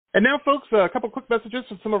 And now, folks, a couple quick messages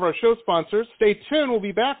from some of our show sponsors. Stay tuned. We'll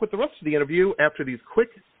be back with the rest of the interview after these quick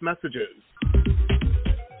messages.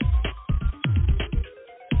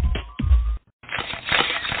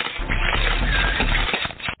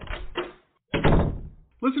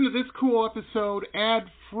 Listen to this cool episode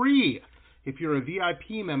ad-free. If you're a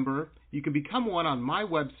VIP member, you can become one on my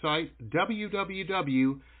website,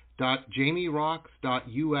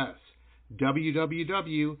 www.jamierocks.us,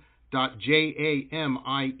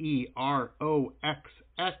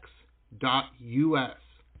 www.jamieroxx.us.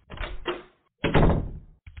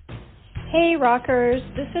 Hey rockers,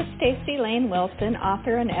 this is Stacey Lane Wilson,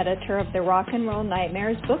 author and editor of the Rock and Roll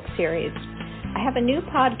Nightmares book series. I have a new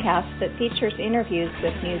podcast that features interviews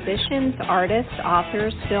with musicians, artists,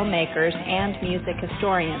 authors, filmmakers, and music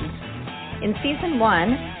historians. In Season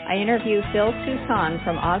 1, I interview Phil Toussaint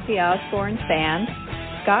from Ozzy Osbourne's band,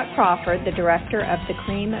 Scott Crawford, the director of the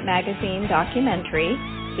Cream magazine documentary,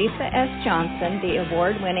 Lisa S. Johnson, the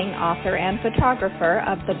award-winning author and photographer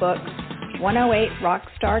of the books 108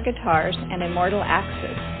 Rockstar Guitars and Immortal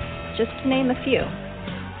Axes, just to name a few.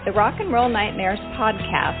 The Rock and Roll Nightmares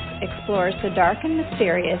podcast explores the dark and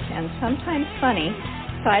mysterious and sometimes funny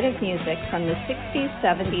side of music from the 60s,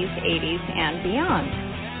 70s, 80s, and beyond.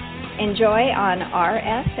 Enjoy on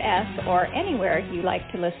RSS or anywhere you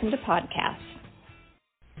like to listen to podcasts.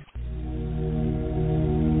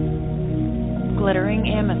 Glittering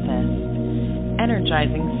amethyst,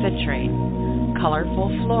 energizing citrine, colorful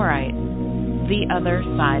fluorite, the other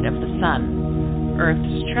side of the sun,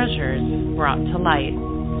 Earth's treasures brought to light.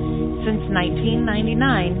 Since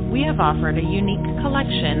 1999, we have offered a unique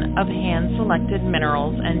collection of hand-selected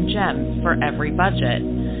minerals and gems for every budget,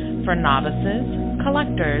 for novices,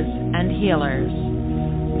 collectors, and healers.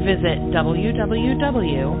 Visit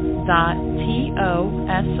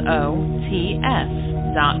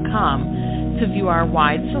www.tosots.com to view our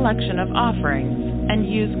wide selection of offerings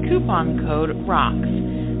and use coupon code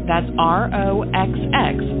ROXX, that's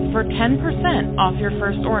ROXX, for 10% off your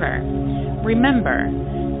first order. Remember,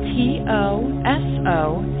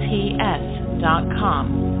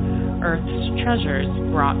 TOSOTS.com. Earth's treasures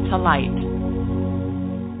brought to light.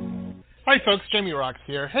 Hi folks, Jamie Rocks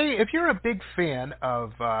here. Hey, if you're a big fan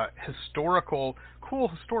of cool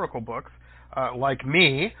historical books like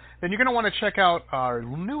me, then you're going to want to check out our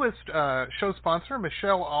newest show sponsor,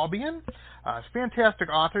 Michelle Albion. Fantastic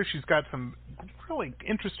author. She's got some really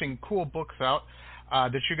interesting, cool books out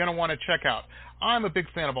that you're going to want to check out. I'm a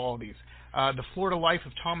big fan of all of these. The Florida Life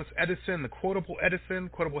of Thomas Edison, the Quotable Edison,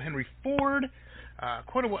 Quotable Henry Ford,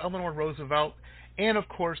 Quotable Eleanor Roosevelt, and of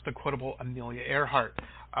course the Quotable Amelia Earhart.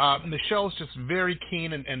 Michelle's just very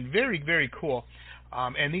keen and very, very cool,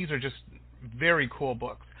 and these are just very cool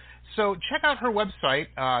books. So check out her website.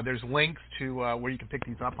 There's links to where you can pick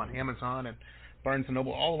these up on Amazon and Barnes &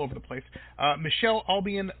 Noble, all over the place.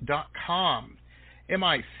 MichelleAlbion.com.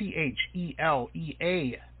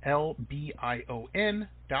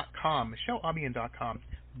 MichelleAlbion.com. MichelleAlbion.com.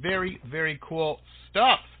 Very, very cool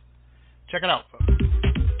stuff. Check it out, folks.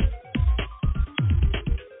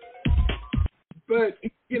 But,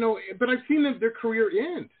 I've seen their career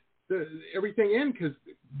end. Everything end because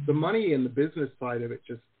the money and the business side of it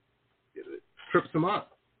just trips them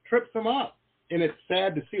up. And it's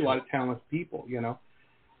sad to see a lot of talented people,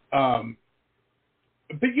 But,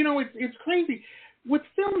 it's crazy. With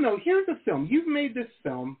film, though, here's a film. You've made this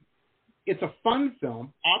film. It's a fun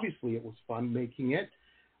film. Obviously, it was fun making it.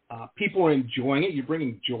 People are enjoying it. You're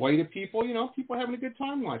bringing joy to people. People are having a good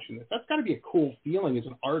time watching this. That's got to be a cool feeling as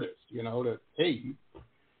an artist, you're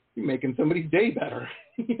making somebody's day better.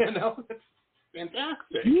 You know, it's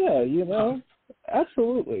fantastic. Yeah, you know,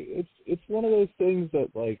 absolutely. It's one of those things that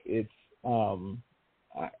like it's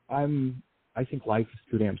I think life is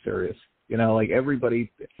too damn serious. You know, like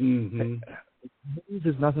everybody news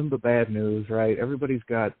is nothing but bad news, right? Everybody's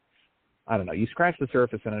got, I don't know, you scratch the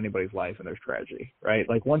surface in anybody's life and there's tragedy, right?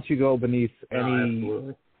 Like once you go beneath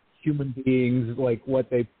any human beings, like what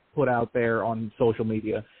they put out there on social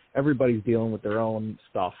media, everybody's dealing with their own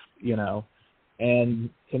stuff, you know. And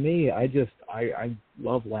to me, I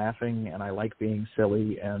love laughing and I like being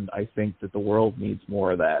silly, and I think that the world needs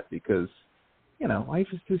more of that because, you know, life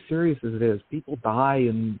is too serious as it is. People die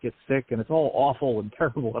and get sick, and it's all awful and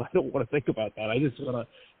terrible, and I don't want to think about that. I just want to,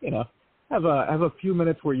 you know, have a few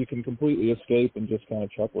minutes where you can completely escape and just kind of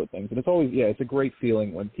chuckle at things. And it's always, it's a great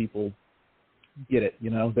feeling when people get it, you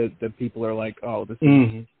know, that people are like, oh, this is,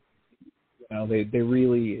 you know, they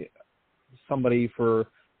really, somebody for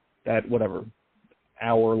that, whatever,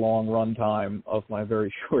 hour-long runtime of my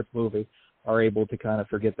very short movie are able to kind of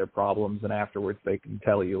forget their problems, and afterwards they can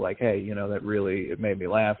tell you, like, hey, you know, that really, it made me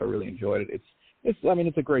laugh, I really enjoyed it. It's I mean,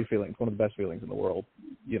 it's a great feeling. It's one of the best feelings in the world,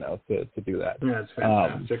 you know, to do that. Yeah, it's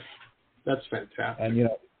fantastic. That's fantastic. And, you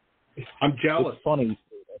know, I'm jealous. It's funny.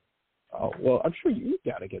 Oh, well, I'm sure you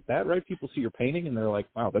got to get that, right? People see your painting and they're like,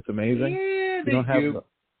 wow, that's amazing. Yeah, they do.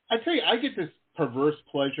 I tell you, I get this perverse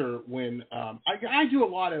pleasure when I do a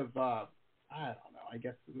lot of, I don't know, I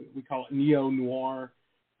guess we call it neo-noir,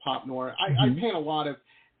 pop noir. I paint a lot of,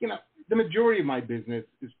 you know, the majority of my business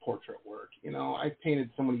is portrait work. You know, I've painted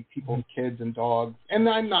so many people, kids and dogs, and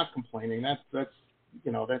I'm not complaining. That's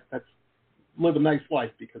you know, that's live a nice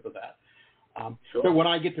life because of that. Sure. So when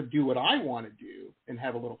I get to do what I want to do and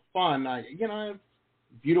have a little fun, I have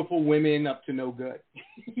beautiful women up to no good,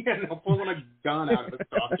 you know, pulling a gun out of a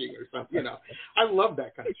stocking or something, you know. I love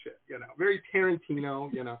that kind of shit, you know, very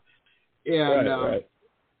Tarantino, you know. And right.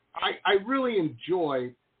 I really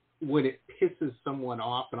enjoy when it pisses someone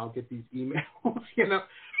off and I'll get these emails, you know,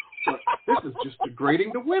 like, this is just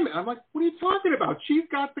degrading to women. I'm like, what are you talking about? She's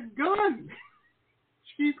got the gun.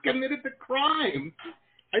 She's committed the crime.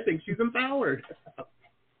 I think she's empowered.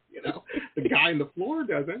 You know, the guy on the floor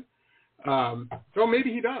doesn't. So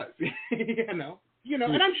maybe he does. you know,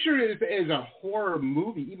 and I'm sure as a horror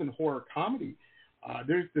movie, even horror comedy,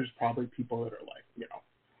 there's probably people that are like, you know,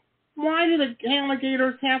 why do the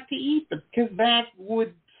alligators have to eat them? Because that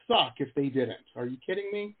would suck if they didn't. Are you kidding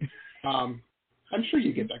me? I'm sure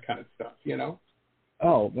you get that kind of stuff, you know.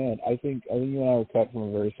 Oh man, I think you and I were cut from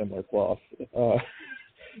a very similar cloth.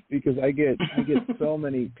 Because I get so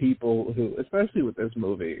many people who, especially with this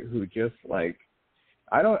movie, who just like,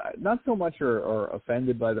 not so much are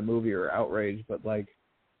offended by the movie or outraged, but like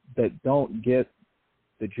that don't get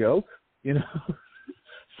the joke, you know.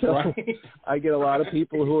 So right. I get a lot of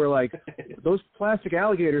people who are like, those plastic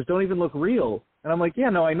alligators don't even look real, and I'm like, yeah,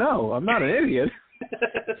 no, I know, I'm not an idiot.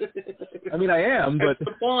 I mean, I am, but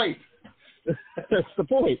that's the point. That's the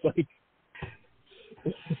point. Like.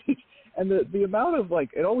 And the amount of, like,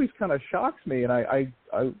 it always kind of shocks me, and I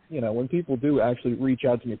you know, when people do actually reach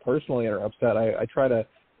out to me personally and are upset, I try to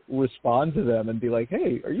respond to them and be like,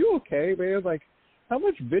 hey, are you okay, man? Like, how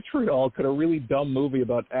much vitriol could a really dumb movie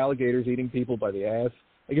about alligators eating people by the ass,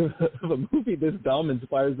 like, if a movie this dumb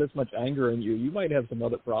inspires this much anger in you, you might have some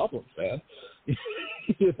other problems, man.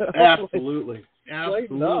 You know? Absolutely.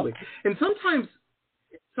 Absolutely. And sometimes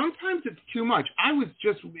it's too much.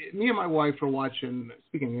 Me and my wife were watching,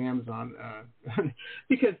 speaking of Amazon,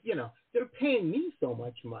 because, you know, they're paying me so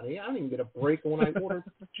much money. I don't even get a break when I order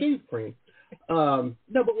shave cream. No,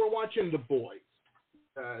 but we're watching The Boys.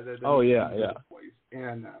 The Boys.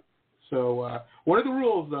 And so one of the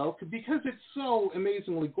rules, though, because it's so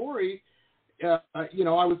amazingly gory, you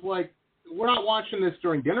know, I was like, we're not watching this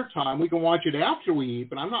during dinner time. We can watch it after we eat,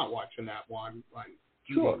 but I'm not watching that one.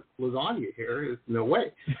 Sure. Lasagna here is no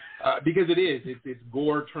way, because it's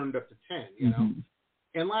gore turned up to 10, you know. Mm-hmm.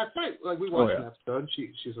 And last night, like, we watched an episode.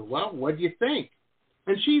 She said, "Well, what do you think?"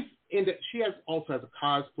 And she also has a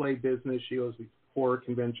cosplay business. She goes to horror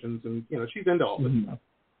conventions, and you know, she's into all this stuff.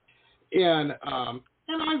 And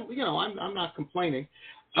I'm not complaining,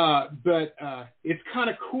 but it's kind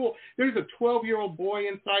of cool. There's a 12-year-old boy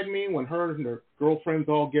inside me when her and her girlfriends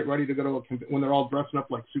all get ready to go to when they're all dressing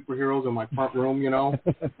up like superheroes in my front room, you know.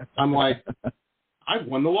 I'm like, I've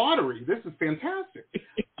won the lottery. This is fantastic.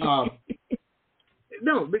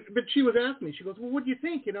 No, but she was asking me. She goes, "Well, what do you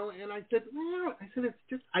think?" You know, and I said, "Well, it's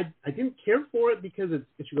just I didn't care for it because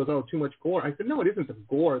it's." She goes, "Oh, too much gore." I said, "No, it isn't the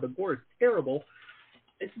gore. The gore is terrible.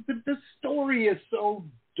 It's the story is so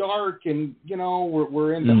dark, and you know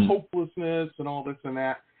we're into hopelessness and all this and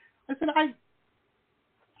that." I said, I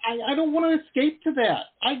I don't want to escape to that.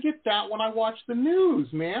 I get that when I watch the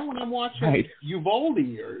news, man. When I'm watching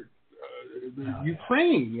Uvalde or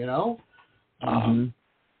Ukraine, you know.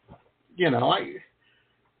 You know,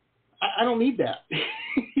 I don't need that.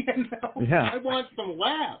 You know? I want some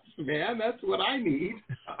laughs, man. That's what I need.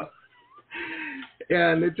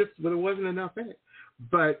 And it wasn't enough in it.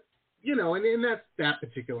 But, you know, and that's that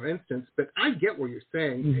particular instance. But I get what you're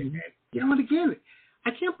saying. You know, and again,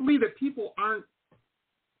 I can't believe that people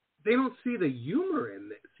they don't see the humor in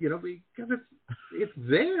this, you know, because it's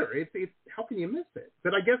there. It's how can you miss it?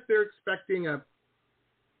 But I guess they're expecting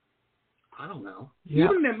I don't know. Yeah.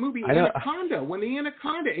 Even that movie Anaconda, when the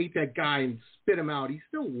anaconda ate that guy and spit him out, he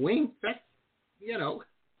still winked. That's, you know,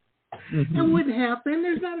 that wouldn't happen.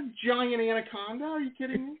 There's not a giant anaconda. Are you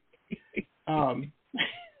kidding me?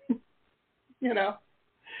 You know,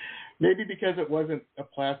 maybe because it wasn't a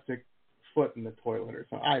plastic foot in the toilet or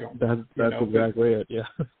something. I don't know. That's exactly it. Yeah.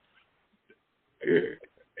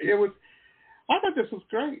 It was. I thought this was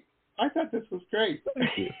great. Thank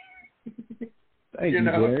you. Thank you,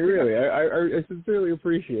 Jay. Really, I sincerely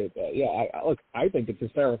appreciate that. Yeah, look, I think it's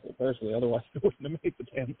hysterical personally. Otherwise, I wouldn't have made the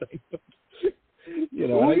damn thing. But, you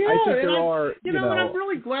know, I think there are. You know, and I'm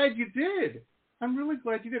really glad you did.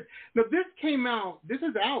 Now, this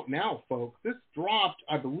is out now, folks. This dropped,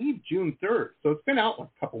 I believe, June 3rd. So it's been out like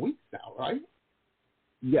a couple weeks now, right?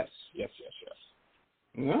 Yes.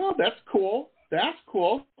 Well, that's cool.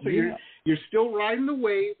 So you're still riding the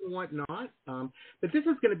wave and whatnot. But this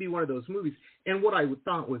is going to be one of those movies. And what I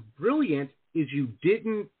thought was brilliant is you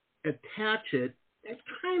didn't attach it. It's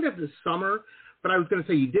kind of the summer, but I was going to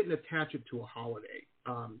say you didn't attach it to a holiday,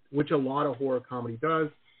 which a lot of horror comedy does.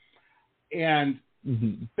 And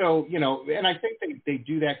so, you know, and I think they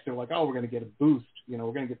do that because they're like, oh, we're going to get a boost. You know,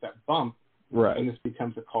 we're going to get that bump. Right. And this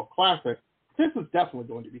becomes a cult classic. This is definitely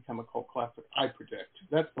going to become a cult classic, I predict.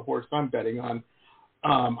 That's the horse I'm betting on.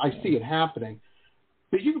 I see it happening.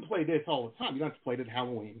 But you can play this all the time. You don't have to play it at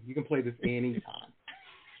Halloween. You can play this anytime.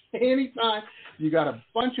 Anytime. You got a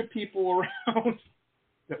bunch of people around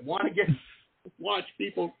that want to watch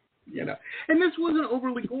people, you know. And this wasn't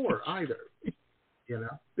overly gore either. You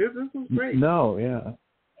know, this was great. No,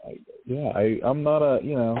 I'm not a,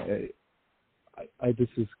 you know, I'm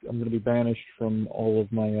going to be banished from all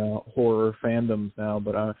of my horror fandoms now,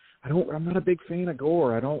 but I'm not a big fan of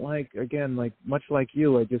gore. I don't like, again, like much like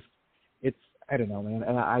you, I don't know, man.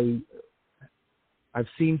 And I've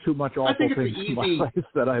seen too much awful things in my life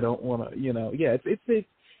that I don't want to, you know. Yeah,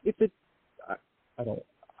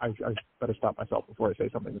 I better stop myself before I say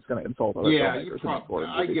something that's going to insult other filmmakers.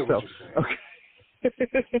 I get what you're saying. Okay.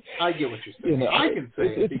 I get what you're saying. You know, I can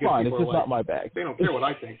say it's fine. It's just not my bag. They don't care what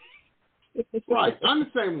I think. Right. I'm the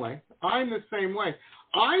same way.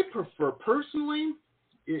 I prefer, personally,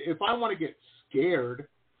 if I want to get scared,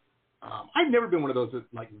 I've never been one of those that,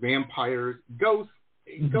 like vampires, ghosts.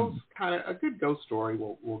 Kind of a good ghost story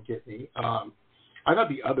will get me. I thought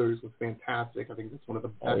The Others was fantastic. I think it's one of the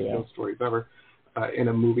best ghost stories ever in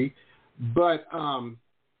a movie. But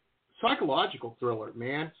psychological thriller,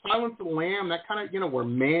 man. Silence of the Lamb, that kind of, you know, where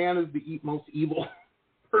man is the most evil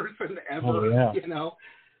person ever, you know.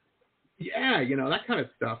 Yeah, you know, that kind of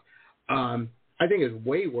stuff. I think is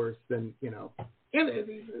way worse than, you know. And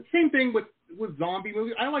same thing with zombie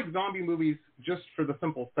movies. I like zombie movies just for the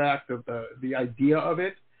simple fact of the idea of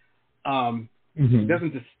it. It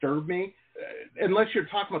doesn't disturb me. Unless you're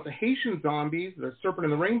talking about the Haitian zombies, the Serpent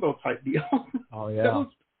and the Rainbow type deal. Oh, yeah.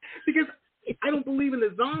 Because I don't believe in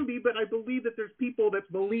the zombie, but I believe that there's people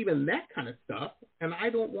that believe in that kind of stuff, and I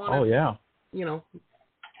don't want to, you know,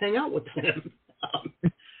 hang out with them.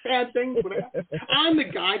 Bad things would happen. I'm the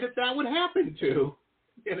guy that would happen to,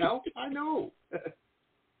 you know. I know.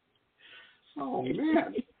 Oh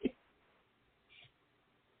man,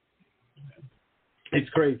 it's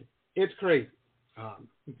crazy.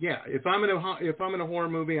 Yeah, if I'm in a horror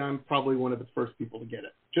movie, I'm probably one of the first people to get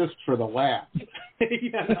it, just for the laugh.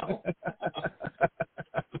 You know.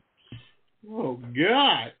 Oh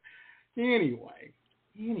God. Anyway,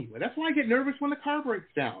 that's why I get nervous when the car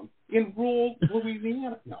breaks down in rural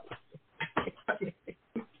Louisiana. No.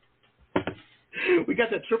 We got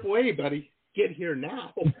that AAA, buddy. Get here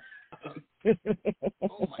now. Oh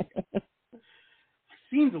my God. I've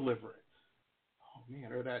seen Deliverance. Oh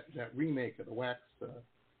man, or that remake of the Wax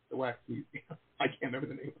Museum. I can't remember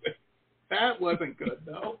the name of it. That wasn't good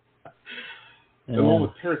though. The one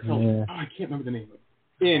with Paris Hilton. Oh, I can't remember the name of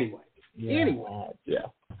it. Anyway.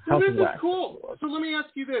 So this is cool. So let me ask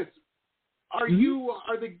you this: I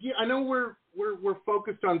know we're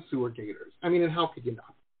focused on sewer gators. I mean, and how could you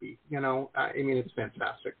not be? You know, I mean, it's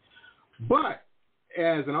fantastic. But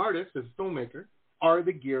as an artist, as a filmmaker, are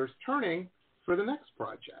the gears turning for the next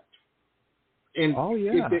project? And can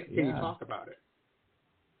you talk about it?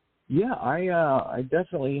 Yeah, I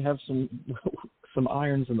definitely have some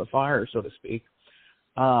irons in the fire, so to speak.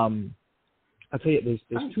 I'll tell you,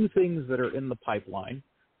 there's two things that are in the pipeline.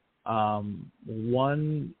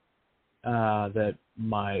 One that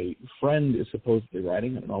my friend is supposedly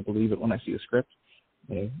writing, and I'll believe it when I see a script.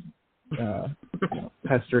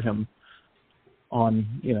 Pester him on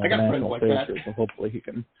the national stage, so hopefully he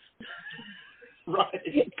can.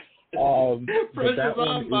 Right. But that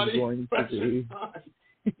one is going to be.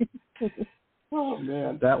 Oh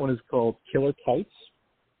man! That one is called Killer Kites,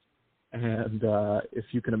 and if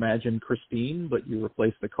you can imagine Christine, but you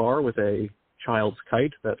replace the car with a child's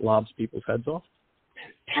kite that lobs people's heads off.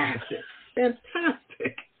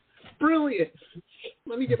 Fantastic! Brilliant!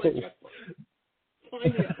 Let me get my checkbook.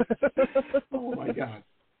 Oh my God!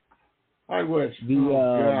 I wish.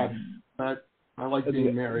 God! I like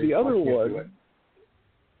being married. The other one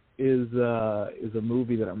is a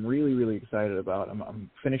movie that I'm really, really excited about. I'm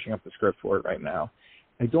finishing up the script for it right now.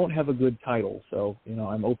 I don't have a good title, so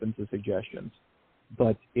I'm open to suggestions.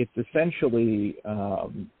 But it's essentially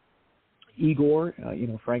Igor,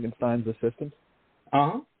 Frankenstein's assistant.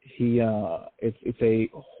 It's a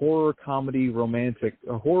horror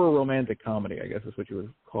romantic comedy, I guess is what you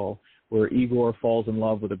would call, where Igor falls in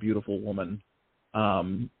love with a beautiful woman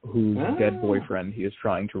whose dead boyfriend he is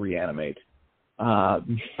trying to reanimate.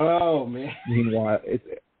 Oh man! Meanwhile,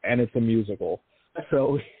 it's a musical,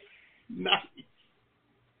 so nice,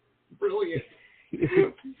 brilliant.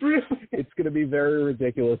 It's going to be very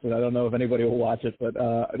ridiculous, and I don't know if anybody will watch it, but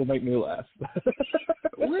it'll make me laugh.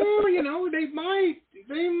 Well, they might.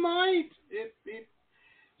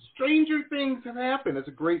 Stranger things have happened. It's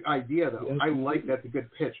a great idea, though. Yes. I like that. It's a good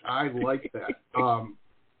pitch. I like that.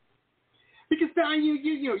 Because now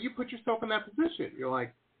you put yourself in that position. You're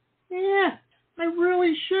like, yeah, I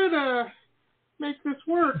really should make this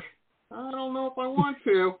work. I don't know if I want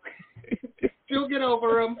to. Still get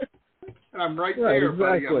over them. I'm right there,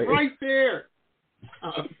 exactly. buddy. I'm right there.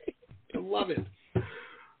 I love it.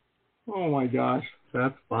 Oh my gosh,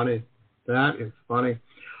 that's funny. That is funny.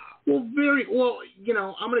 Well, I'm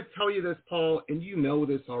going to tell you this, Paul, and you know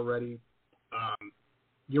this already.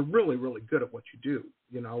 You're really, really good at what you do.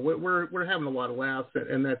 We're having a lot of laughs,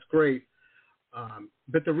 and that's great.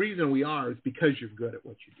 But the reason we are is because you're good at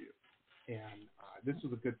what you do. And this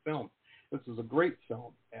is a good film. This is a great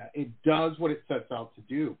film. It does what it sets out to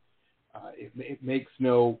do. It makes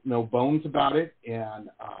no bones about it, and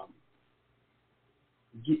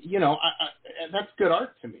that's good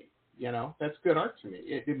art to me. That's good art to me.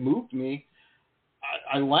 It moved me.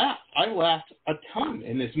 I laughed. I laughed a ton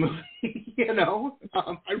in this movie.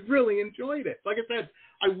 I really enjoyed it. Like I said,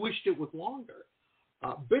 I wished it was longer,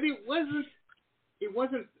 but it wasn't. It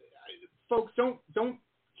wasn't. Folks, don't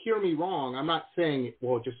hear me wrong. I'm not saying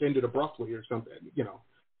it just ended abruptly or something.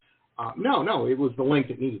 No. It was the length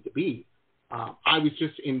it needed to be. I was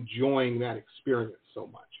just enjoying that experience so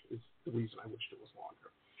much. Is the reason I wished it was longer.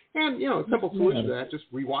 And a simple solution to that: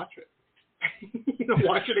 just rewatch it.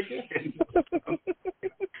 Watch it again.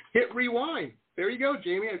 Hit rewind. There you go,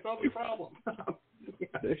 Jamie. I solved the problem.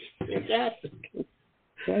 Fantastic.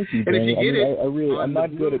 Thank you, and Jamie. If you get I'm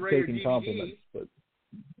not good at taking compliments, but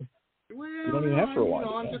you don't even have to rewind.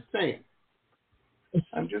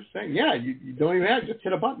 I'm just saying. Yeah, you don't even have to just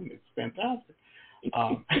hit a button. It's fantastic.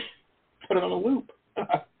 Put it on a loop,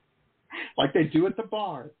 like they do at the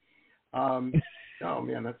bar. Oh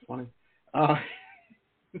man, that's funny.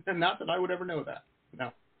 Not that I would ever know that.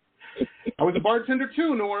 No. I was a bartender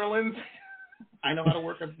too in New Orleans. I know how to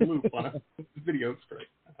work a loop on a video script.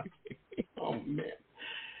 Oh man.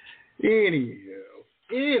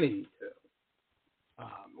 Anywho.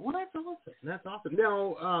 Well, that's awesome.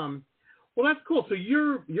 Now, well, that's cool. So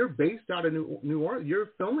you're based out of New Orleans.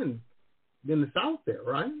 You're filming in the South there,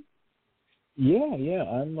 right? Yeah.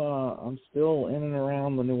 I'm still in and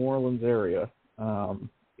around the New Orleans area.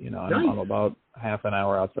 Nice. I'm about half an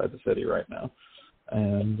hour outside the city right now,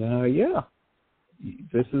 and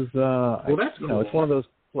this is that's cool. It's one of those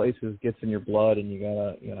places gets in your blood, and you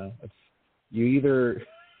gotta, it's you either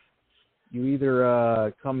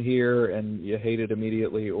come here and you hate it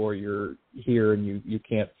immediately, or you're here and you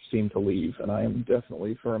can't seem to leave. And I am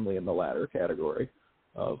definitely firmly in the latter category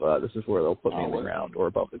of this is where they'll put me in the ground or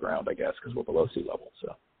above the ground, I guess, because we're below sea level.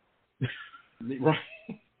 So right.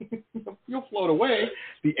 You'll float away.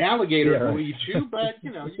 The alligator will eat you, but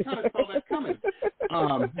you kind of saw that coming. It's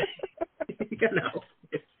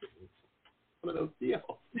one of those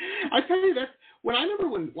deals. I tell you, when I remember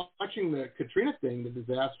when watching the Katrina thing, the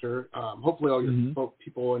disaster. Hopefully, all your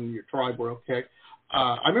people in your tribe were okay.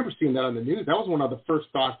 I remember seeing that on the news. That was one of the first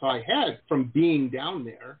thoughts I had from being down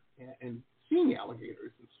there and seeing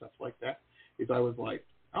alligators and stuff like that. Is I was like,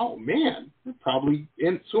 oh man, they're probably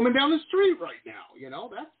swimming down the street right now. You know,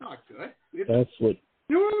 that's not good.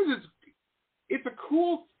 It's a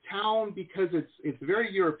cool town because it's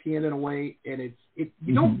very European in a way, and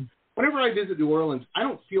you don't. Whenever I visit New Orleans, I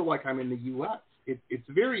don't feel like I'm in the U.S. It's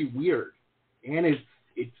very weird, and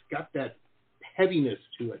it's got that heaviness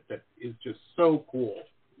to it that is just so cool.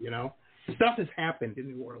 You know, stuff has happened in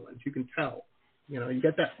New Orleans. You can tell. You know, you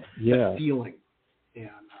get that feeling, and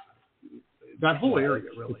that whole area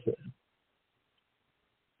really.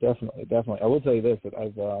 Definitely. I will tell you this: that I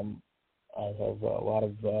have a lot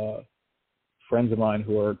of friends of mine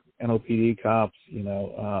who are NOPD cops. You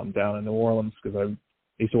know, down in New Orleans because I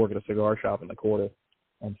used to work at a cigar shop in the quarter,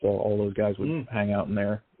 and so all those guys would hang out in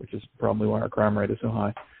there, which is probably why our crime rate is so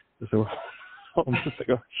high. So we're all in the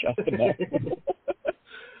cigar shop in there.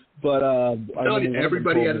 But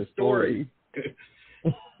everybody had a story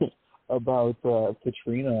about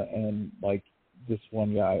Katrina and like this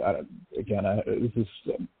one guy. This is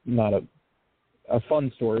not a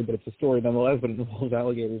fun story, but it's a story nonetheless. But it involves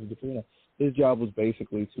alligators and Katrina. His job was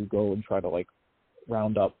basically to go and try to like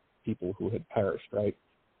round up people who had perished, right?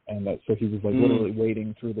 And so he was like literally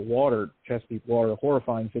wading through the water, chest deep water,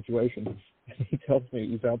 horrifying situation. And he tells me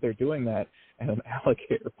he's out there doing that, and an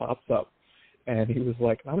alligator pops up. And he was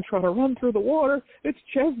like, I'm trying to run through the water. It's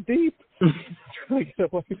chest deep. Trying to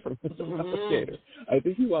get away from this alligator. I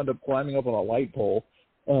think he wound up climbing up on a light pole.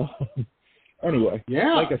 Anyway,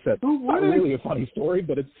 like I said, not really a funny story,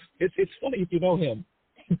 but it's funny if you know him.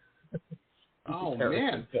 Oh,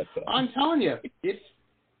 man. I'm telling you,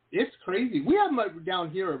 it's crazy. We have them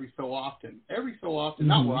down here every so often.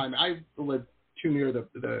 Not where I live too near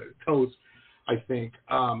the coast, I think.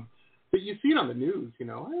 But you see it on the news, you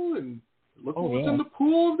know. Oh, and look what's in the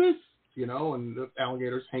pool of this, you know, and the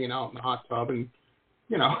alligators hanging out in the hot tub and,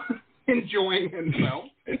 you know, enjoying himself.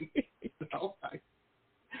 And, you know,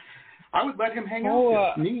 I would let him hang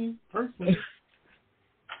out with me, personally.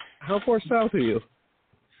 How far south are you?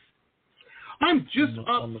 I'm just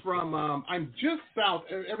I'm just south.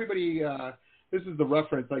 Everybody, this is the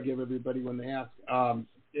reference I give everybody when they ask.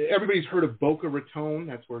 Everybody's heard of Boca Raton.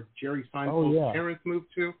 That's where Jerry Seinfeld's parents moved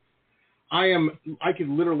to. I could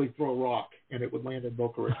literally throw a rock and it would land in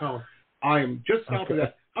Boca Raton. I am just south of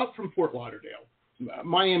that, up from Fort Lauderdale,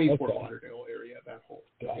 Miami, Fort Lauderdale area, that whole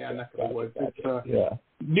neck of the woods. It's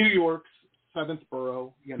New York's 7th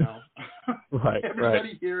borough, you know.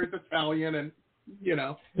 Everybody here is Italian and, you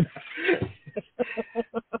know.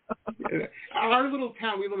 Our little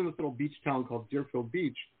town, we live in this little beach town called Deerfield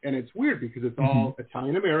Beach, and it's weird because it's all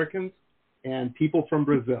Italian Americans and people from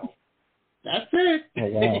Brazil. That's it. Oh,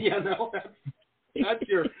 wow. You know, that's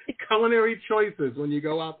your culinary choices when you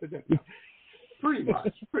go out to dinner. Pretty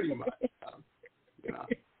much. You know,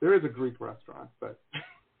 there is a Greek restaurant, but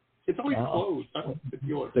it's always closed. That's the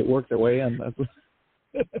deal. They work their way in.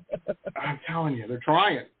 I'm telling you, they're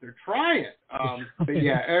trying. But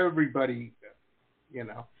yeah, everybody, you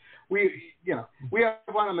know, we have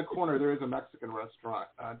one on the corner. There is a Mexican restaurant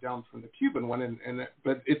down from the Cuban one,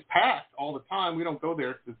 but it's packed all the time. We don't go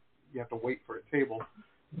there because you have to wait for a table.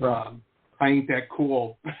 I ain't that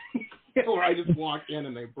cool. Where I just walk in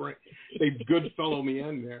and they good fellow me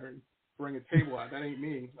in there and bring a table out. That ain't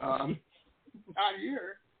me. Not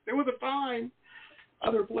here. There was a time.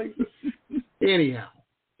 Other places. Anyhow.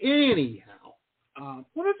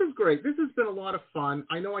 Well, this is great. This has been a lot of fun.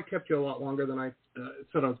 I know I kept you a lot longer than I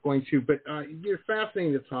said I was going to, but you're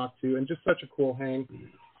fascinating to talk to and just such a cool hang.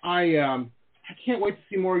 I can't wait to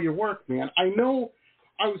see more of your work, man. I know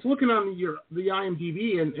I was looking on the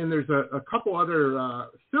IMDb, and there's a couple other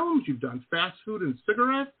films you've done, Fast Food and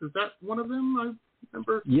Cigarettes. Is that one of them I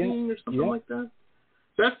remember seeing or something like that?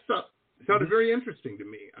 That's sounded very interesting to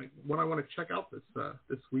me. What I want to check out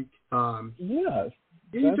this week.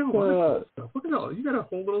 You do a lot of stuff. Look at all. You got a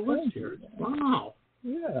whole little list here. Wow.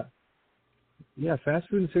 Yeah, Fast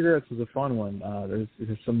Food and Cigarettes is a fun one.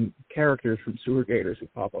 There's some characters from Sewer Gators who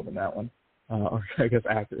pop up in that one. Or I guess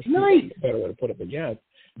actors. Nice. Better way to put it, but yeah, it's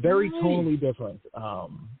very tonally different.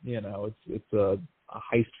 You know, it's a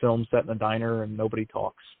heist film set in a diner and nobody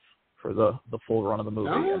talks for the full run of the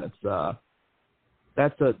movie, and it's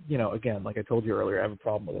that's again, like I told you earlier, I have a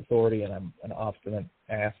problem with authority, and I'm an obstinate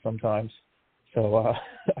ass sometimes. So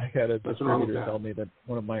I had a distributor tell me that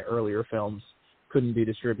one of my earlier films couldn't be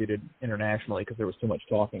distributed internationally because there was too much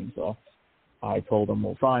talking. So I told them,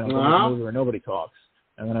 well, fine, I'll go make a movie where nobody talks.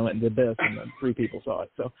 And then I went and did this, and then 3 people saw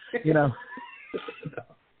it. So, you know,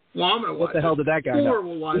 Well, I'm going to watch it. What the hell did that guy know?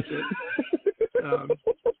 Will watch it.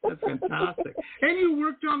 That's fantastic. And you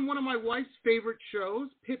worked on one of my wife's favorite shows,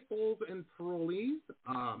 Pit Bulls and Parolees.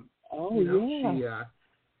 I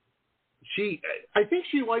think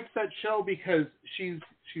she likes that show because she's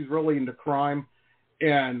really into crime.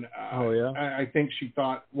 And I think she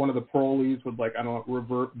thought one of the parolees would,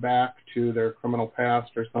 revert back to their criminal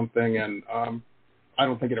past or something. And I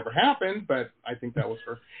don't think it ever happened, but I think that was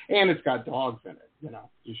her. And it's got dogs in it,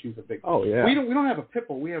 She's a big. Oh yeah. We don't have a pit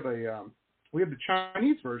bull. We have the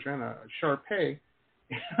Chinese version, a Shar-Pei.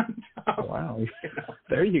 Wow.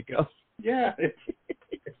 There you go. Yeah.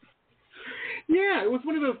 Yeah, it was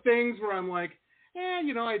one of those things where I'm like,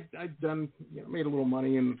 I'd done, made a little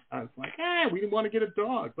money, and I was like, we want to get a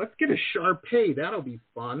dog. Let's get a Shar-Pei. That'll be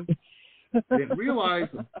fun. I didn't realize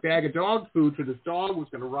a bag of dog food for this dog was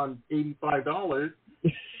going to run $85.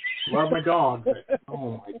 Love my dog. But,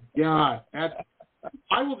 oh, my God.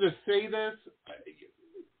 I will just say this,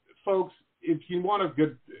 folks, if you want a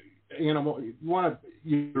good animal, you want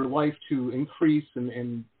your life to increase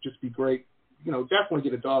and just be great, definitely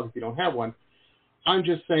get a dog if you don't have one. I'm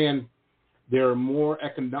just saying there are more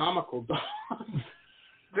economical dogs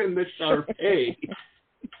than the Shar-Pei.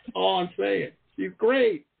 All I'm saying. She's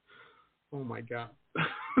great. Oh, my God.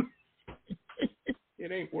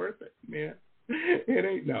 It ain't worth it, man. It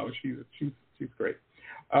ain't. No, she's great.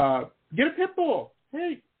 Get a pit bull.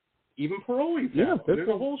 Hey, even parolees. Yeah, there's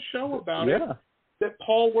a whole show about it that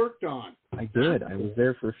Paul worked on. I did. I was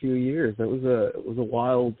there for a few years. It was a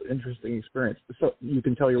wild, interesting experience. So you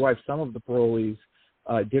can tell your wife some of the parolees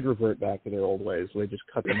did revert back to their old ways. So they just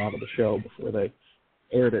cut them out of the show before they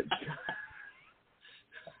aired it.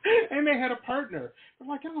 And they had a partner. They're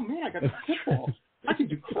like, oh man, I got a pit bull. I can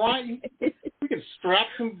do crime. We can strap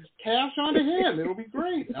some cash onto him. It'll be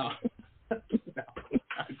great. No,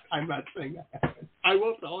 I'm not saying that. I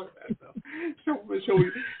will tell her that though.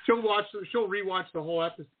 She'll rewatch the whole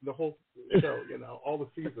episode, the whole show, all the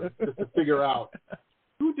seasons, just to figure out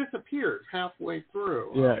who disappears halfway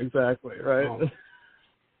through. Yeah, exactly. Right. Oh,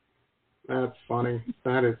 that's funny.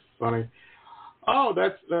 That is funny. Oh,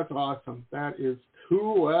 that's awesome. That is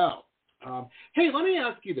cool. Hey, let me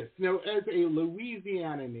ask you this. As a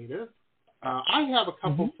Louisiana native, I have a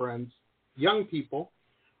couple friends, young people,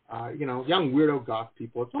 young weirdo goth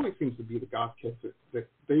people. It only seems to be the goth kids that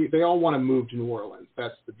they all want to move to New Orleans.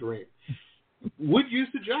 That's the dream. Would you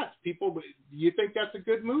suggest people? Do you think that's a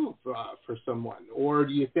good move for someone, or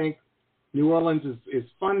do you think New Orleans is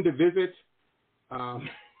fun to visit, and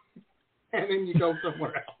then you go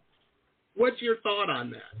somewhere else? What's your thought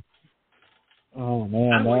on that? Oh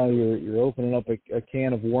man, now you're opening up a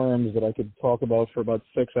can of worms that I could talk about for about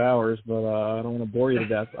 6 hours, but I don't want to bore you to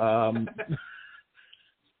death. I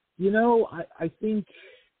think,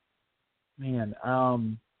 man,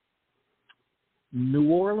 New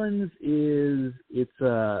Orleans there's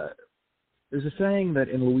a saying that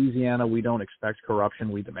in Louisiana we don't expect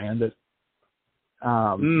corruption, we demand it.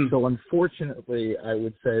 So unfortunately, I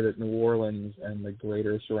would say that New Orleans and the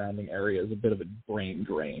greater surrounding area is a bit of a brain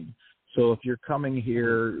drain. So if you're coming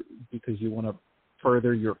here because you want to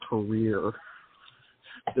further your career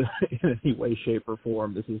in any way, shape, or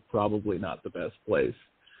form, this is probably not the best place.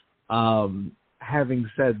 Having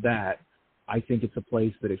said that, I think it's a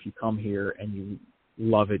place that if you come here and you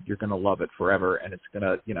love it, you're going to love it forever, and it's going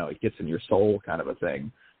to, it gets in your soul kind of a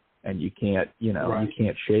thing, and you can't, you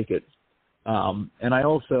can't shake it. And I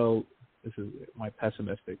also, this is my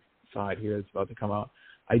pessimistic side here that's about to come out,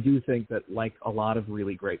 I do think that, like a lot of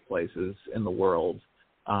really great places in the world,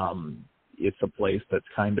 it's a place that's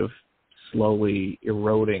kind of slowly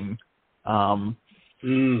eroding all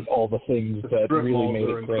the things that really made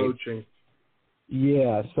it great. Poaching.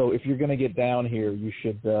 Yeah, so if you're going to get down here, you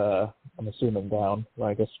should, I'm assuming down, well,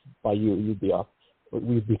 I guess by you'd be up.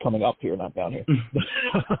 We'd be coming up here, not down here.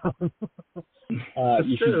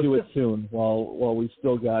 You should do it soon while we've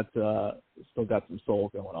still got some soul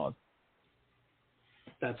going on.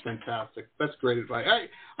 That's fantastic. That's great advice.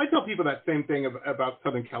 I tell people that same thing about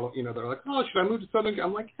Southern California. They're like, oh, should I move to Southern California?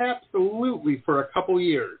 I'm like, absolutely, for a couple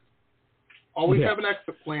years. Always have an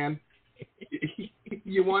exit plan.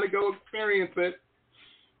 You want to go experience it.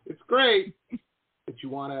 It's great. But you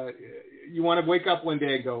want to wake up one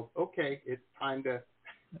day and go, okay, it's time to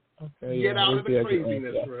get out of the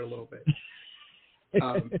craziness for a little bit.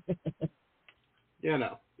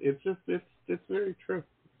 It's very true.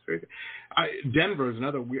 Denver is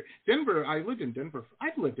another weird. Denver, I lived in Denver.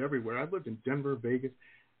 I've lived everywhere. I've lived in Denver, Vegas.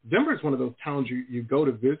 Denver is one of those towns you go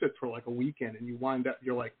to visit for like a weekend and you wind up,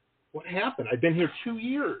 you're like, what happened? I've been here 2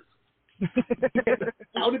 years.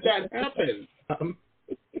 How did that happen?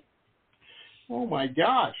 Oh my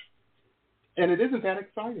gosh. And it isn't that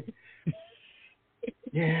exciting.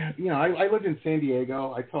 Yeah, I lived in San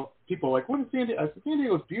Diego. I tell people, like, what is San Diego? I said, San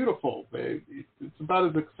Diego's beautiful. It's about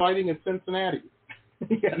as exciting as Cincinnati.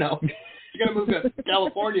 You're going to move to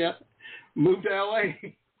California, move to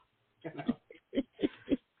L.A.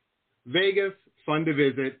 Vegas, fun to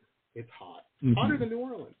visit. It's hot. Mm-hmm. Hotter than New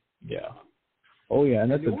Orleans. Yeah. Oh, yeah,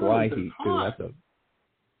 and that's a dry heat, too.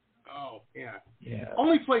 Oh, yeah.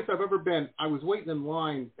 Only place I've ever been, I was waiting in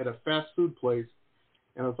line at a fast food place,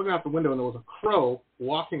 and I was looking out the window, and there was a crow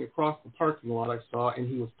walking across the parking lot I saw, and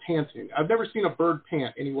he was panting. I've never seen a bird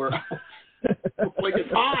pant anywhere else. Like,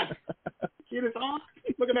 it's hot. It is hot.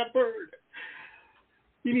 Look at that bird.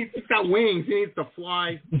 He's got wings. He needs to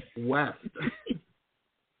fly west.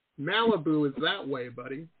 Malibu is that way,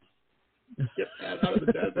 buddy. Get that out of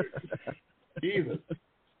the desert. Jesus.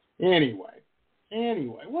 Anyway,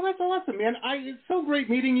 well, that's awesome, man. It's so great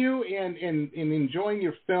meeting you and enjoying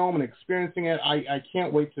your film and experiencing it. I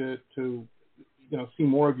can't wait to see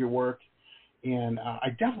more of your work, and I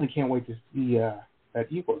definitely can't wait to see that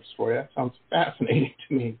Igor story. That sounds fascinating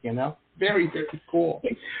to me. Very, very cool.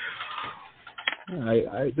 This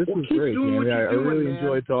was great, Jamie. I really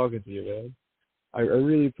enjoyed talking to you, man. I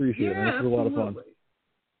really appreciate it. This was a lot of fun.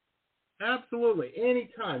 Absolutely.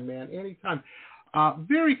 Anytime, man. Anytime.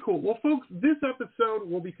 Very cool. Well, folks, this episode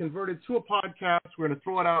will be converted to a podcast. We're going to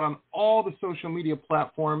throw it out on all the social media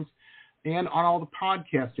platforms and on all the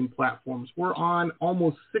podcasting platforms. We're on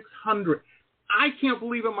almost 600. I can't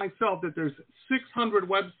believe it myself that there's 600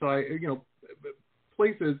 websites,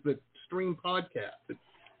 places that stream podcasts. It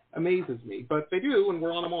amazes me, but they do, and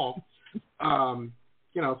we're on them all.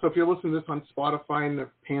 So if you're listening to this on Spotify and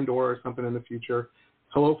Pandora or something in the future,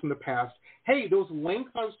 hello from the past. Hey, those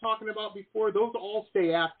links I was talking about before, those all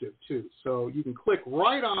stay active too. So you can click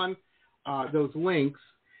right on those links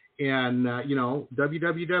and,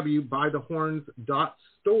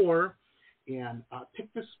 www.bythehorns.store and pick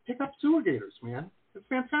up Sewer Gators, man. It's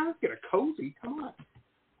fantastic. A cozy, come on.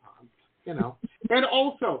 And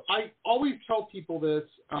also, I always tell people this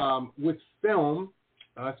with film,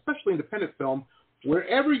 especially independent film,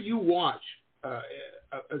 wherever you watch a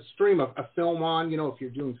stream of a film on, if you're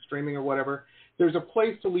doing streaming or whatever, there's a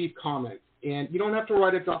place to leave comments. And you don't have to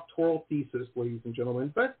write a doctoral thesis, ladies and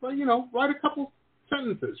gentlemen, but write a couple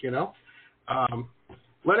sentences,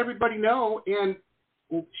 let everybody know and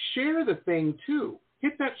share the thing too.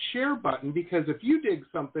 Hit that share button, because if you dig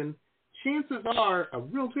something, chances are, a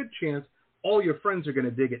real good chance, all your friends are going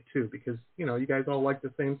to dig it too, because, you guys all like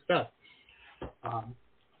the same stuff.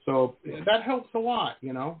 So that helps a lot,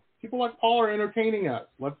 People like Paul are entertaining us.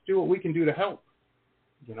 Let's do what we can do to help.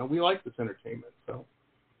 We like this entertainment, so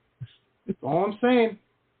that's all I'm saying.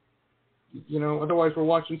 Otherwise we're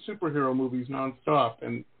watching superhero movies nonstop,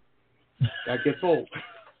 and that gets old.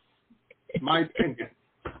 My opinion.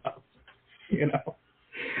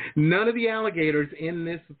 None of the alligators in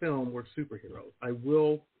this film were superheroes. I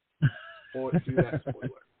will do that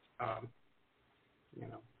spoiler.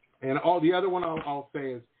 And all the other one I'll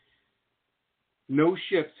say is, no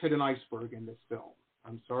ships hit an iceberg in this film.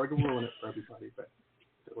 I'm sorry to ruin it for everybody, but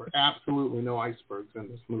there were absolutely no icebergs in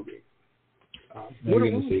this movie. Would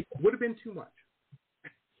have been too much.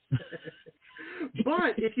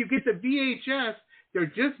 But if you get the VHS, there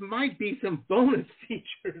just might be some bonus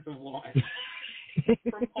features of life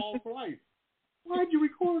from Paul's life. Why'd you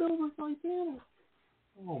record over Titanic?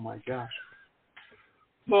 Oh my gosh.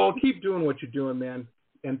 Paul, keep doing what you're doing, man.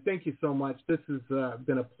 And thank you so much. This has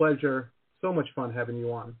been a pleasure. So much fun having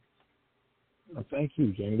you on. Oh, thank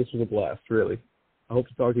you, Jamie. This was a blast, really. I hope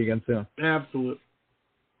to talk to you again soon.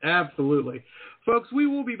 Absolutely. Folks, we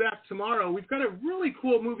will be back tomorrow. We've got a really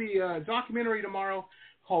cool movie documentary tomorrow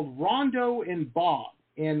called Rondo and Bob.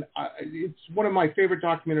 And it's one of my favorite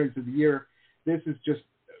documentaries of the year. This is just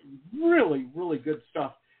really, really good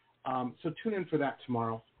stuff. So tune in for that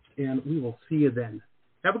tomorrow, and we will see you then.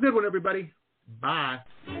 Have a good one, everybody. Bye.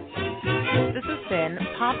 This has been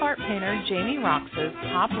pop art painter Jamie Roxx's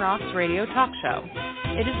Pop Rocks Radio Talk Show.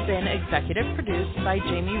 It has been executive produced by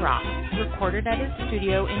Jamie Roxx, recorded at his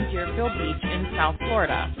studio in Deerfield Beach in South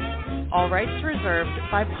Florida. All rights reserved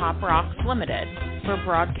by Pop Rocks Limited, for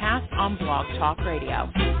broadcast on Blog Talk Radio.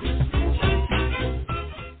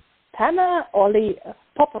 Tana Oli,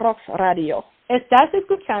 Pop Rocks Radio. Estás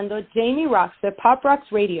escuchando Jamie Roxx de Pop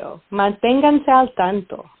Rocks Radio. Manténganse al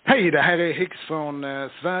tanto. Hej, det här är Hicks från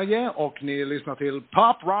Sverige och ni lyssnar till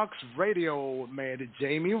Pop Rocks Radio med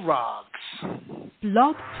Jamie Roxx.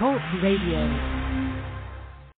 Blog Talk Radio.